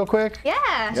quiz real quick?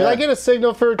 Yeah. Did I get a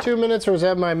signal for 2 minutes, or was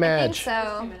that my I think match?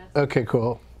 so. Okay,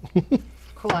 cool.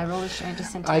 Cool, I rolled a straight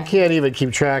just in time. I can't even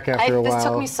keep track after a This while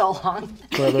took me so long.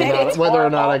 whether or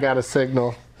not I got a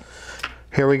signal.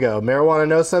 Here we go. Marijuana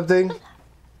know something?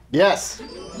 Yes.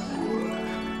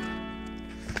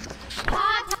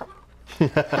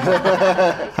 Get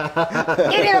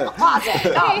in the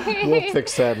closet. Oh. We'll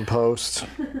fix that in post.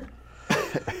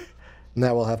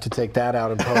 Now we'll have to take that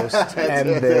out in post. And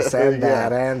this and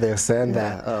that and this and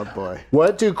that. Oh boy.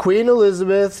 What do Queen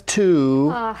Elizabeth II,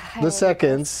 I the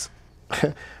seconds,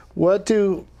 what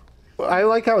do, I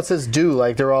like how it says do,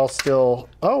 like they're all still,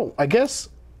 oh, I guess,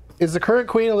 is the current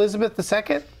Queen Elizabeth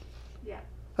II? Yeah.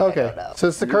 Okay, so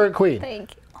it's the current queen.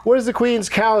 Thank you. What does the queen's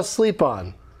cows sleep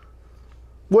on?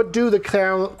 What do the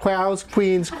cows,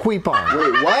 queens, queep on?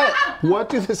 Wait, what? What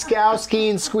do the cows,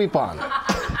 queens, squeep on?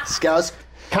 Scouts?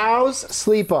 Cows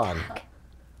sleep on.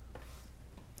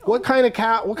 What kind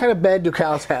of bed do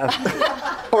cows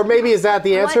have? Or maybe is that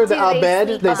the answer? do A they bed?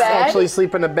 sleep They on? actually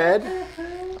sleep in a bed?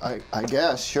 I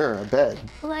guess, sure, a bed.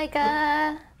 Like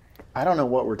a I don't know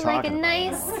what we're like a talking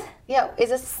nice Yeah, is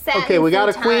this satin Okay, we got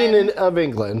a queen futon. of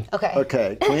England. okay? about.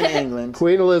 Okay, Queen of England.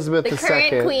 Queen Elizabeth The II.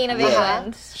 current queen of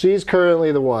England. She's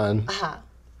currently the one.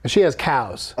 She has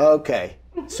cows. Okay,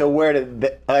 so where did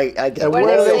they, I guess, And where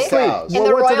where do do they they sleep? cows? In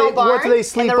the what do royal they, barn? What do they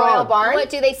sleep In the royal on? barn? What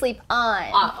do they sleep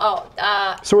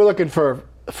on? So we're looking for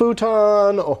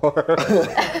futon or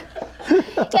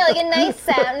Yeah, like a nice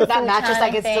satin That mattress futon, that I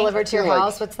gets think. delivered to your Like-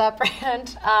 house. What's that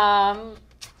brand?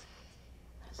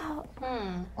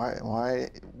 Why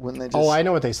wouldn't they just oh, I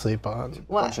know what they sleep on.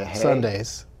 What? bunch of hay?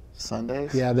 Sundays.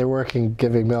 Sundays? Yeah, they're working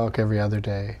giving milk every other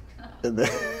day.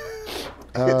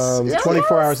 It's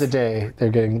 24 hours a day. They're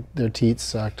getting their teats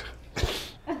sucked.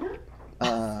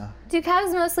 Do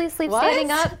cows mostly sleep What?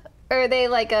 standing up? Or are they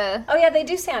like a Oh yeah, they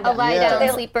do stand up. lie Yeah.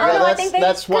 down sleeper? Oh, no, I that's, think they-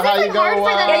 that's Because how it's you like hard go. for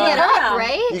them to get yeah. up,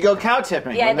 right? You go cow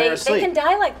tipping Yeah, when they're they asleep. can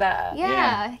die like that.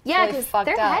 Yeah, really because fucked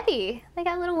they're up. heavy. They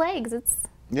got little legs. It's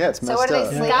Yeah, it's messed where do they up.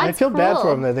 sleep? I God's feel bad for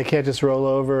cruel. them that they can't just roll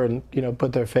over and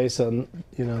put their face on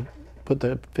put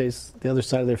the other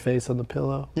side of their face on the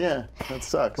pillow Yeah, that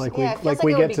sucks. like Yeah, it feels like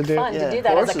we it get would to be do. fun Yeah, to do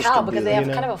that as a horses cow can do because that. they have You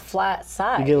know. kind of a flat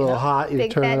side. You get a little hot, you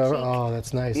Big turn it fat over. cheek. Oh,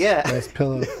 that's nice. Yeah. Nice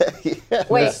pillow. Wait,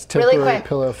 Nice really temporary quick.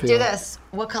 pillow feel. Do this.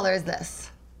 What color is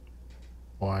this?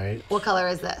 White. What color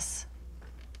is this?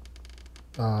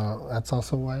 That's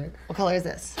also white. What color is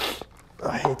this?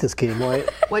 I hate this game. White.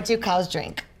 What do cows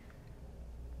drink?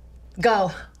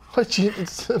 Go. What?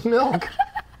 It's milk.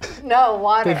 No,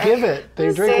 water. They give it.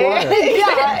 They drink See? water.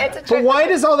 Yeah, it's a But trick. why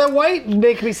does all that white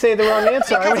make me say the wrong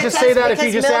answer? I would just say that if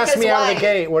you just asked me out of the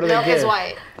gate. What do they Milk give? is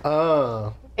white.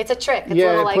 Oh. It's a trick. It's a Yeah,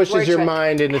 little, it like, pushes word your trick.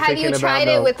 mind into Have thinking you about tried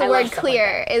it milk. with the I love word stuff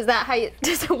clear? Is that how you,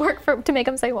 does it work to make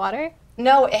them say water?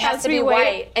 No, it has to be white.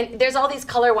 white. And there's all these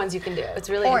color ones you can do. It's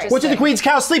really Orange. interesting. What did the queen's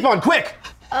cow sleep on? Quick!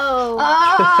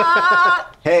 Oh.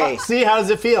 Hey, See, how does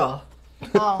it feel?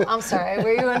 Oh, I'm sorry.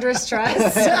 Were you under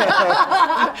stress?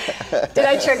 Did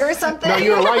I trigger something? No,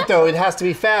 you're right though. It has to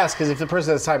be fast because if the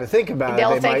person has time to think about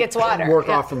They'll it, they think might it's water, work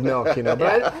yeah. off of milk, you know.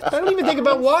 But I don't even think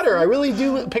about water. I really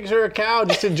do picture a cow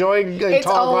just enjoying a It's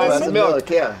tall always glass that's of milk. milk.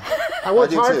 Yeah. I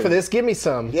worked I do hard too. for this. Give me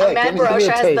some. Yeah, Matt give me Barosh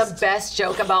a has taste. the best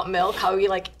joke about milk, how we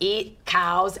like eat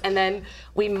cows and then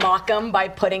we mock them by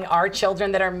putting our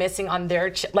children that are missing on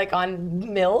their, like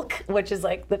on milk, which is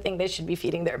like the thing they should be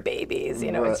feeding their babies.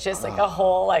 You know, it's just like a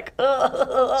whole like,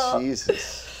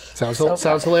 Jesus.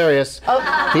 Sounds hilarious. Oh.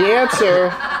 The answer.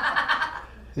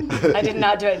 I did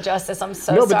not do it justice. I'm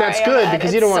so No, sorry. but that's good Ed.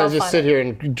 because you It's don't want so to just funny. sit here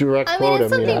and direct I mean, quote it's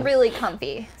them. something You know? really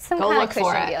comfy. Some Go kind look of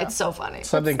for cushion it. deal. It's so funny.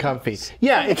 Something comfy.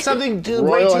 Yeah, it's something way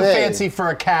Royal too hay. fancy for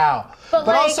a cow. But,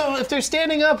 But like- also, if they're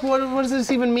standing up, what does this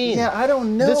even mean? Yeah, I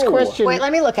don't know. This question. Wait,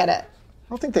 let me look at it. I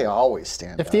don't think they always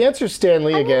stand If up. the answer's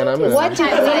Stanley again, I'm gonna. What do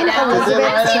I've seen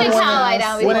a cow lie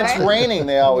down When before. it's raining,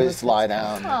 they always lie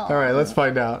down. All right, let's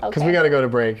find out because we Okay. got to go to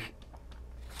break.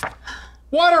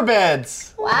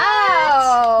 Waterbeds.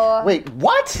 Wow. Wait,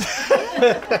 what?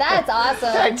 That's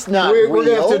awesome. That's not We're real.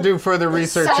 gonna have to do further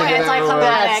research So into that.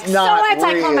 anticlimactic. That's not So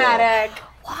anticlimactic.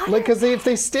 Because if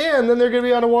they stand, then they're gonna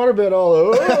be on a waterbed all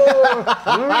over.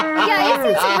 Yeah,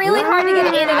 it's really hard to get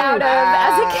in and out of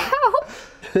as a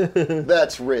cow.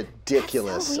 That's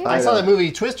ridiculous. That's so weird. I saw the don't-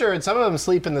 movie Twister, and some of them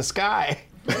sleep in the sky.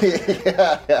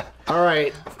 yeah. All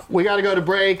right, we got to go to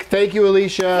break. Thank you,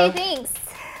 Alicia. Hey, thanks.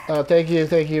 Thank you.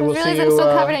 We'll I see realize you. I'm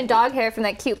still covered in dog hair from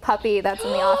that cute puppy that's in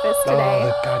the office Oh, today.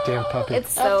 the goddamn puppy.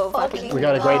 It's so fucking we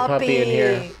got a great puppy in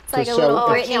here. It's like a So- little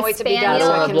I Britney can't wait to be done I so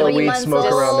don't I want can to blow leave. weed 3 months smoke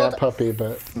around old. that puppy,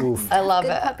 but oof. I love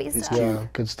Good it. puppy stuff. Yeah,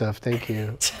 good stuff. Thank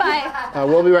you. Bye.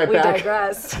 We'll be right We back.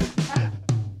 digress.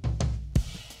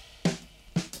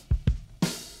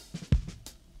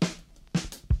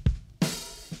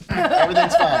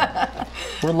 Everything's fine.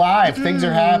 We're live. Things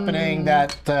are happening.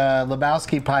 That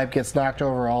Lebowski pipe gets knocked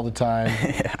over all the time.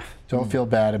 Don't feel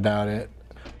bad about it.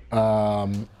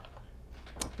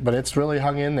 But it's really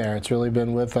hung in there. It's really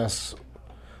been with us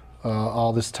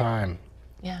all this time.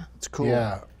 Yeah. It's cool.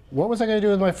 Yeah. What was I going to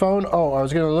do with my phone? Oh, I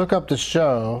was going to look up the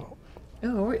show.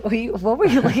 What were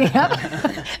you looking up?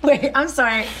 Wait, I'm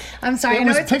sorry. It I know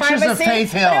was it's pictures of privacy,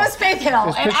 Faith Hill. but it was Faith Hill.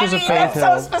 was And pictures I of mean, Faith that's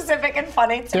Hill. so specific and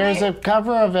funny to There's me. a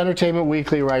cover of Entertainment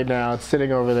Weekly right now. It's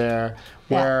sitting over there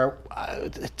where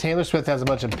Taylor Swift has a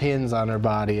bunch of pins on her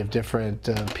body of different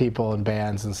people and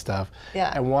bands and stuff.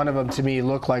 Yeah. And one of them to me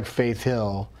looked like Faith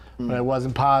Hill, but I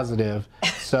wasn't positive.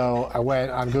 So I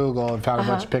went on Google and found a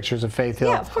bunch of pictures of Faith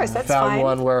Hill. Yeah, of course, that's found fine.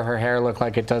 one where her hair looked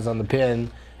like it does on the pin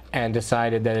and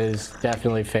decided that it is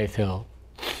definitely Faith Hill.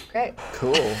 Great.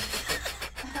 Cool.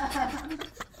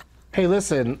 Hey,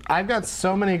 listen, I've got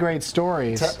so many great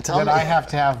stories tell that me. I have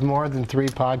to have more than 3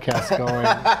 podcasts going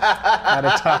at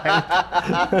a time.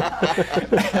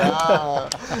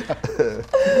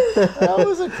 That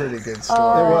was a pretty good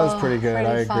story. It was pretty good, I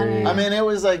pretty agree. funny. I mean, it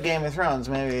was like Game of Thrones.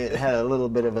 Maybe it had a little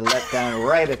bit of a letdown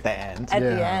right at the end. At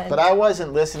the Yeah. end. But I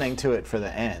wasn't listening to it for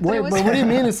the end. Wait, but what do you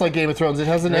mean it's like Game of Thrones? It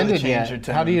hasn't Really ended changed yet.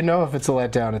 your How do tone. you know if it's a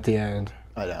letdown at the end?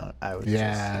 I don't. I was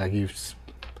Yeah, you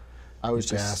I was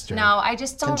just. bastard. No, I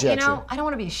just don't, Conjecture. I don't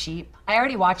want to be a sheep. I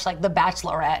already watched like The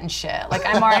Bachelorette and shit. Like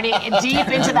I'm already deep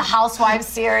into the Housewives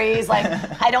series. Like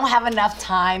I don't have enough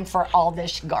time for all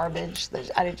this garbage.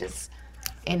 I just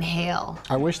inhale.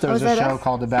 I wish there was a show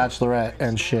called The Bachelorette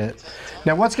and shit.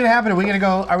 Now, what's gonna happen? Are we gonna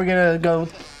go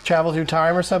travel through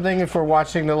time or something if we're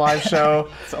watching the live show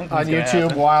on gonna YouTube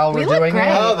happen. while we're look doing great.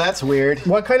 it? Oh, that's weird.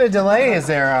 What kind of delay is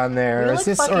there on there? You Is look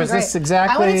this fucking or is this great.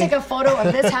 exactly? I want to take a photo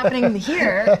of this happening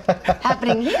here.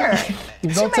 Happening here.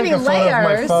 Don't Too take many a photo of my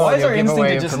layers. phone. Why is You'll our give instinct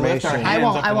away to just lift our information. hands? I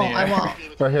won't. up I in the won't. I air. won't.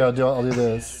 Right here, I'll do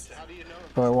this.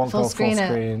 But it won't Full go screen full it.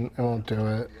 screen. I won't do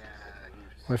it.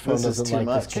 My phone This is doesn't too like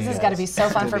much. this. This game. has got to be so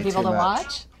fun for be people too to much.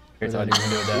 watch. Here's how you can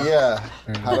do that. Yeah.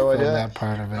 How do I do Film that? that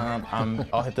part of it.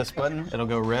 I'll hit this button. It'll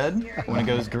go red. When it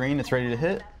goes green, it's ready to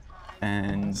hit.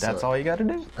 And that's all you got to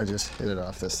do. I just hit it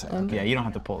off this thing. Yeah, you don't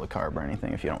have to pull the carb or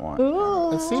anything if you don't want.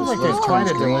 It seems like there's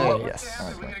quite a delay. Yes.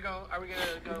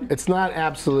 It's not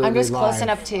absolutely I'm just close live,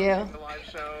 enough to you.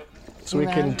 so we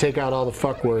can take out all the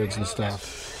fuck words and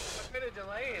stuff.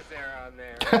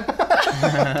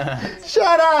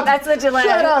 Shut up! That's the delay.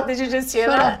 Shut up. Did you just hear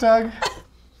Shut that? up, Doug.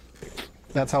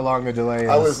 That's how long the delay is.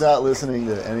 I was not listening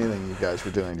to anything you guys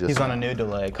were doing. Just He's on a new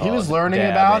delay called He was learning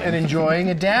about and dabbing. enjoying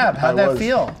a dab. How'd that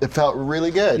feel? It felt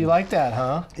really good. You like that,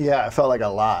 huh? Yeah, it felt like a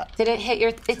lot. Did it hit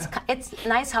your? It's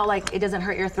nice how like it doesn't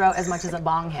hurt your throat as much as a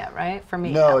bong hit, right? For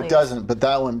me. No, at it least. doesn't. But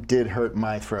that one did hurt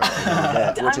my throat,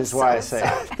 a bit, which I'm is why I so say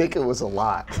I think it was a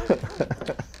lot.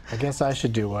 I guess I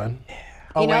should do one.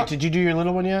 Oh, You know- wait, did you do your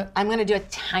little one yet? I'm gonna do a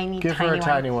tiny, Give her tiny a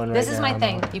tiny one This right is now, my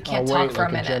thing. Noah. You can't I'll talk wait for like a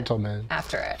a minute gentleman.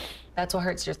 after it. That's what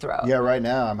hurts your throat. Yeah, right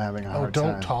now I'm having a Oh, hard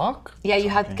don't time. talk? Yeah, you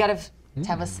have gotta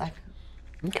have a second.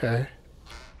 Okay.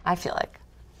 I feel like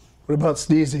What about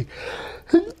sneezing?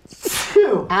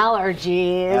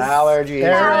 allergies. Allergies.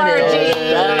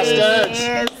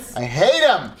 Bastards. I hate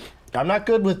them. I'm not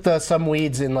good with some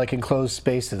weeds in like enclosed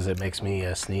spaces. It makes me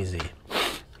sneezy.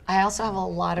 I also have a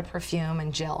lot of perfume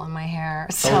and gel in my hair,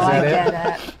 so is I that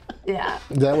get it. Yeah.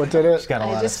 Is that what did it? Got a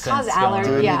I lot just of cause scents going allergy-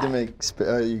 on. Do we Yeah. need to make?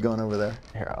 Are you going over there?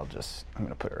 Here, I'm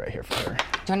gonna put it right here for her. Do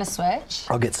you want to switch?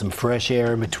 I'll get some fresh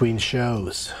air in between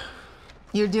shows.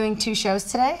 You're doing 2 shows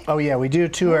today? Oh yeah, we do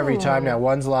 2 every time now.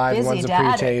 One's live, Busy one's a daddy.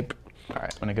 pre-tape. All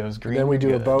right, when it goes green. Then we we're do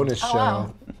a good. bonus show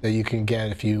wow. that you can get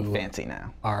if you Fancy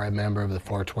now. are a member of the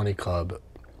 420 Club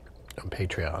on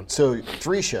Patreon. So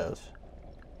 3 shows.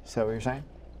 Is that what you're saying?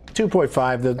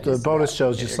 2.5. The bonus show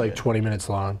is just like 20 minutes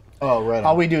long. Oh, right.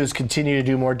 All we do is continue to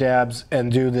do more dabs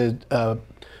and do the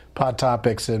pod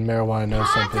topics and marijuana knows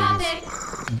something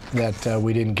that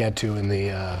we didn't get to in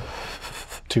the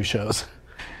 2 shows.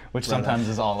 Which sometimes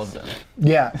is all of them.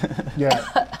 Yeah, yeah,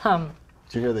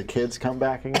 Did you hear the kids come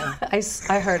back again?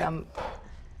 I heard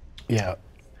yeah.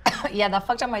 Yeah, that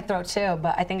fucked up my throat too,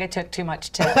 but I think I took too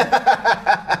much too.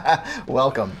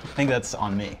 Welcome. I think that's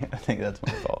on me. I think that's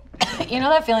my fault. You know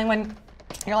that feeling when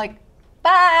you're like,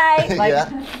 bye? Like,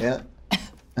 Yeah.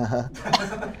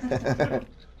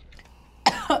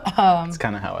 It's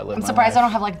kind of how I live. I'm surprised I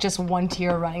don't have like just one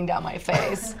tear running down my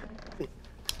face.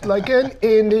 Like an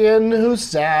Indian who's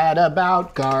sad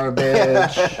about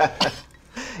garbage.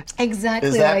 Exactly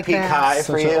Is that like peak that. high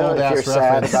for Such you an if old-ass you're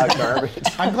sad reference. about garbage?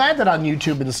 I'm glad that on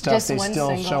YouTube and stuff Just they one still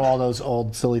single. show all those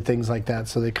old silly things like that,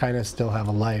 so they kind of still have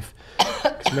a life.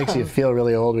 It makes you feel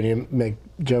really old when you make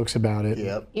jokes about it.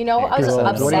 Yep. You know, I was You're old.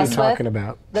 obsessed What are you talking with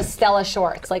about? the Stella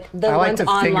shorts, like the I like ones to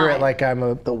online. figure it like I'm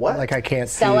a what? like I can't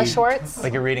Stella see. shorts.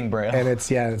 Like you're reading Braille. And it's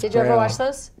it's Did you ever Braille. watch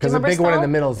those? Do you Because the remember big one in Stella? the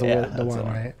middle is the, Yeah, the that's one, the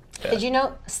one. right? Did you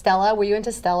know Stella? Were you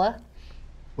into Stella?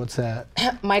 What's that?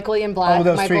 Michael Ian Black, Oh,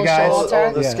 those Michael three guys.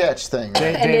 Showalter, The Yeah. sketch thing. Da-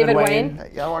 Right? and David Wayne.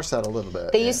 Yeah, I watched that a little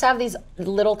bit. They used to have these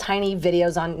little tiny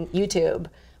videos on YouTube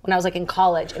when I was like in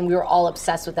college, and we were all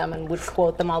obsessed with them and would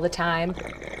quote them all the time.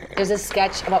 There's a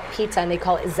sketch about pizza, and they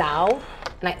call it Zao,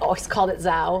 and I always called it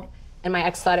Zao. And my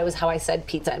ex thought it was how I said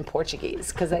pizza in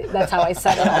Portuguese, because that's how I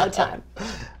said it all the time.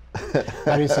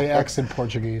 How do you say X in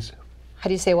Portuguese? How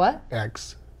do you say what?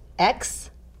 X. X?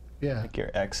 Yeah. Like your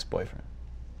ex-boyfriend.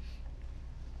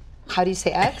 How do you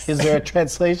say X? Is there a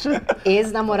translation?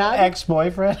 Ex-namorado?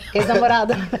 Ex-boyfriend?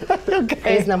 Ex-namorado.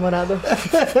 Ex-namorado.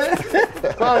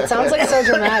 Wow, it sounds like so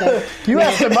dramatic. You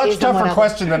asked a much tougher Ex-namorado.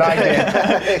 question than I did.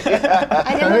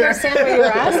 I didn't understand what you were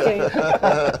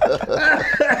asking.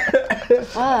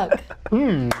 Fuck.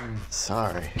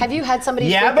 Sorry. Have you had somebody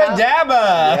freak Yabba out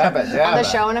dabba! Yeah, but on the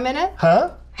show in a minute?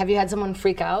 Huh? Have you had someone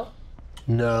freak out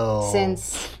No.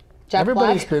 since Jack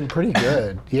Everybody's Black? been pretty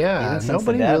good. Yeah, Even since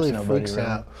nobody the dabs, really nobody freaks really.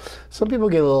 out. Some people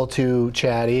get a little too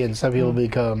chatty, and some people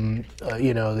become,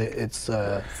 it's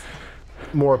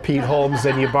more Pete Holmes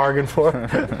than you bargained for.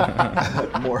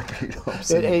 More people.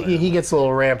 He gets a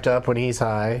little ramped up when he's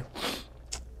high.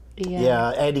 Yeah,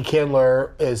 Andy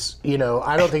Kindler is,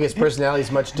 I don't think his personality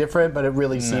is much different, but it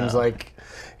really seems like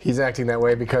he's acting that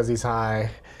way because he's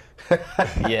high.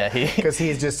 Yeah, Because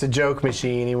he's just a joke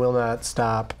machine. He will not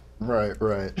stop. Right.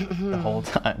 the whole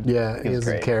time. Yeah, he was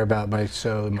doesn't great. care about my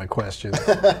show and my questions.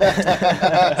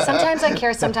 Sometimes I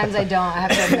care, sometimes I don't, I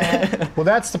have to admit. Well,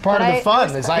 that's the part But of the I fun.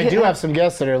 respect- Is I do have some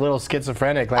guests that are a little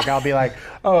schizophrenic. Like I'll be like,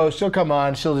 "Oh, she'll come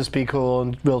on. She'll just be cool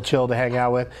and real chill to hang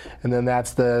out with." And then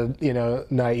that's the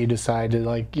night you decide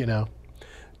to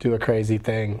do a crazy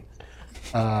thing.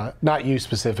 Not you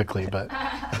specifically, but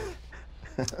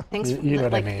Thanks for, You know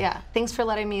what I mean. Yeah, thanks for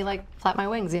letting me flap my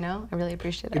wings, I really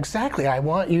appreciate it. exactly. I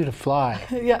want you to fly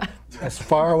Yeah. as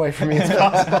far away from me as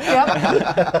possible.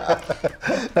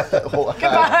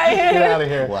 Goodbye. Get out of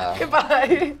here. Wow.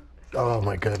 Goodbye. Oh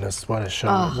my goodness, what a show!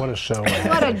 What a show!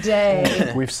 What a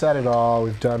day. We've said it all.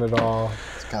 We've done it all.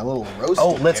 Got a little roasty.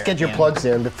 Oh, let's there. get your plugs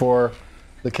in before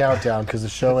the countdown because the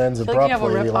show ends like you have a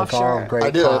abruptly. rip-off all shirt. great I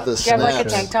do have thoughts. this. Do you have like a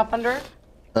Snaps. tank top under it?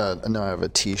 No, I have a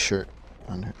T-shirt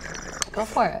under. Go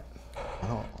for it. I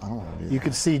don't want to do You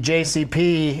can see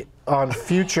JCP on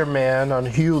Future Man on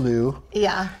Hulu.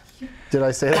 Yeah. Did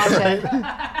I say that Watch right?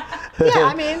 it. Yeah,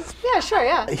 I mean, yeah, sure,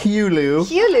 yeah. Hulu.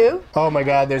 Hulu. Oh my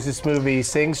God, there's this movie,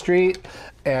 Sing Street,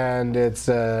 and it's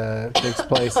takes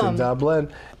place in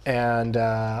Dublin, and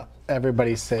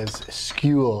everybody says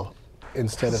school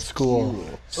instead of school.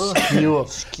 School.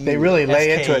 They really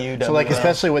lay into it. So like,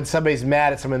 especially when somebody's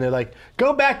mad at someone, they're like,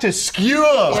 "Go back to school."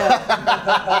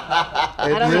 I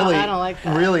don't know. I don't like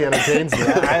that. Really entertains me.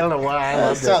 I don't know why I That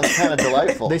love it. sounds kind of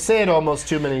delightful. They say it almost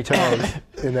too many times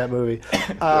in that movie.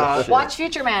 Watch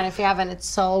Future Man if you haven't. It's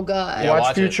so good. Yeah, Watch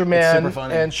watch it. Future It's Man, super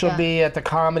funny. and she'll Yeah. be at the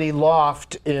Comedy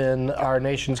Loft in our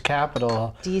nation's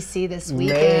capital, DC this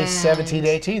weekend. May 17,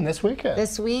 18, this weekend.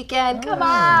 This weekend. Come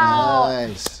on.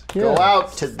 Nice. Go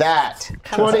out to that.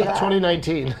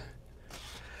 2019.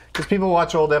 Because people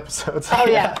watch old episodes. Oh,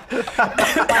 yeah.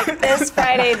 Like this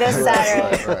Friday, this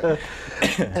Saturday.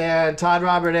 Right. And Todd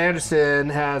Robert Anderson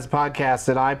has a podcast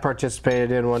that I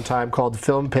participated in one time called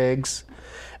Film Pigs.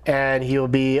 And he'll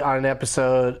be on an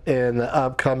episode in the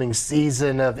upcoming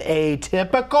season of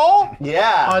Atypical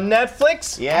Yeah. on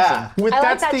Netflix. Yeah. With I like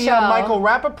that's that the show. Michael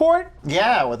Rappaport.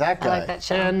 Yeah, with that I guy. like that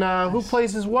show. And who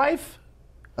plays his wife?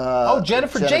 Jennifer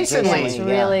Jennifer Jason Leigh. It's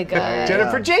really good.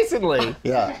 Jennifer Jason Leigh.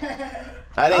 Yeah.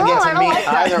 I didn't get I to don't meet like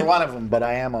that. either one of them, but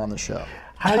I am on the show.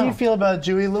 How do you feel about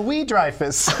Julie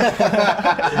Louis-Dreyfus?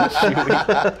 She's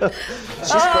great.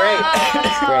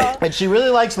 She's great. And she really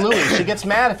likes Louis. She gets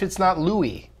mad if it's not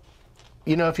Louis.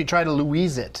 You know, if you try to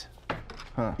Louise it,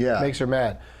 Yeah. makes her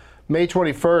mad. May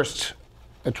 21st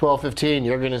at 12:15,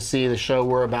 you're going to see the show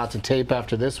we're about to tape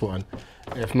after this one.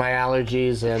 If my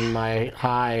allergies and my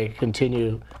high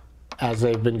continue as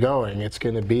they've been going, it's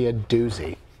going to be a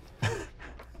doozy.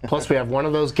 Plus, we have one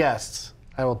of those guests.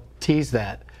 I will tease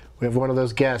that. We have one of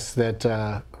those guests that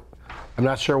I'm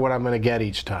not sure what I'm going to get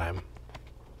each time.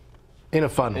 In a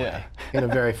fun way. Yeah. In a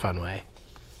very fun way.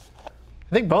 I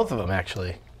think both of them,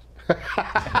 actually.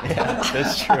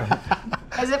 That's true.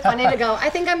 Is it funny to go, I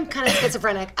think I'm kind of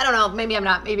schizophrenic. I don't know. Maybe I'm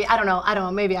not. Maybe, I don't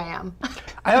know. Maybe I am.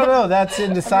 I don't know. That's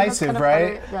indecisive, kinda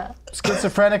right? funny, yeah.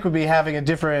 Schizophrenic would be having a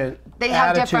different They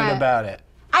have attitude different- about it.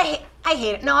 I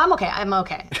hate it. No, I'm okay. I'm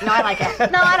okay. No, I like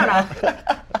it. No, I don't know.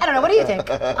 I don't know. What do you think?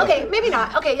 Okay, maybe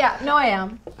not. Okay, yeah. No, I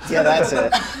am. Yeah, that's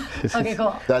it. Okay,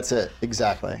 cool. That's it.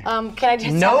 Exactly. Can I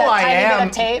just No, have that I tiny am. bit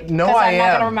of tape? No, 'Cause I I'm not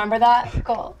am. gonna remember that.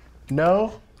 Cool.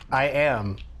 No, I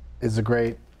am is a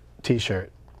great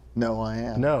T-shirt. No, I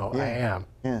am. No, Yeah. I am.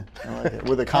 Yeah, I like it.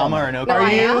 With a Comma comma. or no No, comma?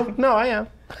 I am. No, I am.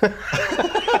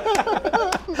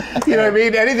 You know what I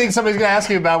mean? Anything somebody's gonna ask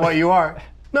you about what you are.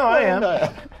 No, I am.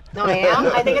 No, I am.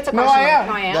 I think it's a No, question I mark. am.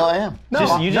 No, I am. No,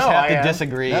 I am. You just no, have I to am.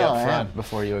 disagree No, up I am. front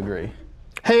before you agree.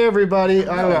 Hey, everybody.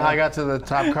 I don't know how I got to the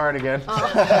top card again.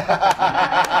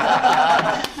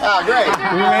 Oh, great.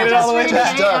 We made it all the way Just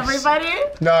back. rename everybody.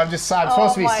 No, I'm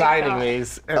supposed to be my signing God.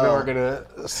 these, and then we're gonna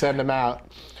send them out.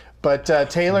 But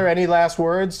Taylor, any last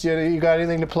words? You got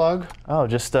anything to plug? Oh,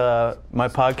 just my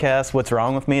podcast, What's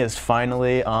Wrong With Me, is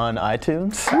finally on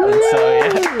iTunes. And so,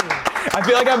 yeah. I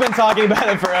feel like I've been talking about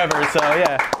it forever, so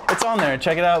yeah, it's on there.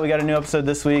 Check it out. We got a new episode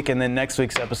this week, and then next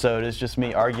week's episode is just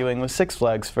me arguing with Six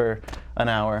Flags for an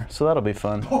hour, so that'll be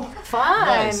fun.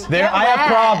 Fun. There, Get I have ready.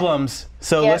 problems,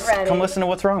 so Get ready. come listen to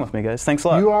What's Wrong With Me, guys. Thanks a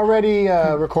lot. You already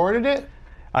recorded it?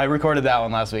 I recorded that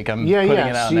one last week. I'm Yeah, putting it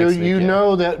yes. out You next week. you yeah.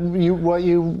 know that what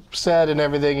you said and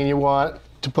everything, and you want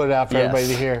to put it out for Yes. everybody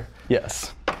to hear.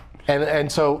 Yes.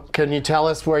 And so, can you tell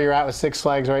us where you're at with Six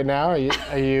Flags right now? Are you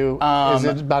is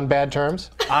it on bad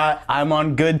terms? I'm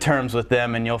on good terms with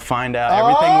them, and you'll find out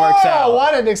everything works out. Oh,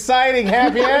 what an exciting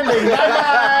happy ending!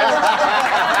 Bye-bye.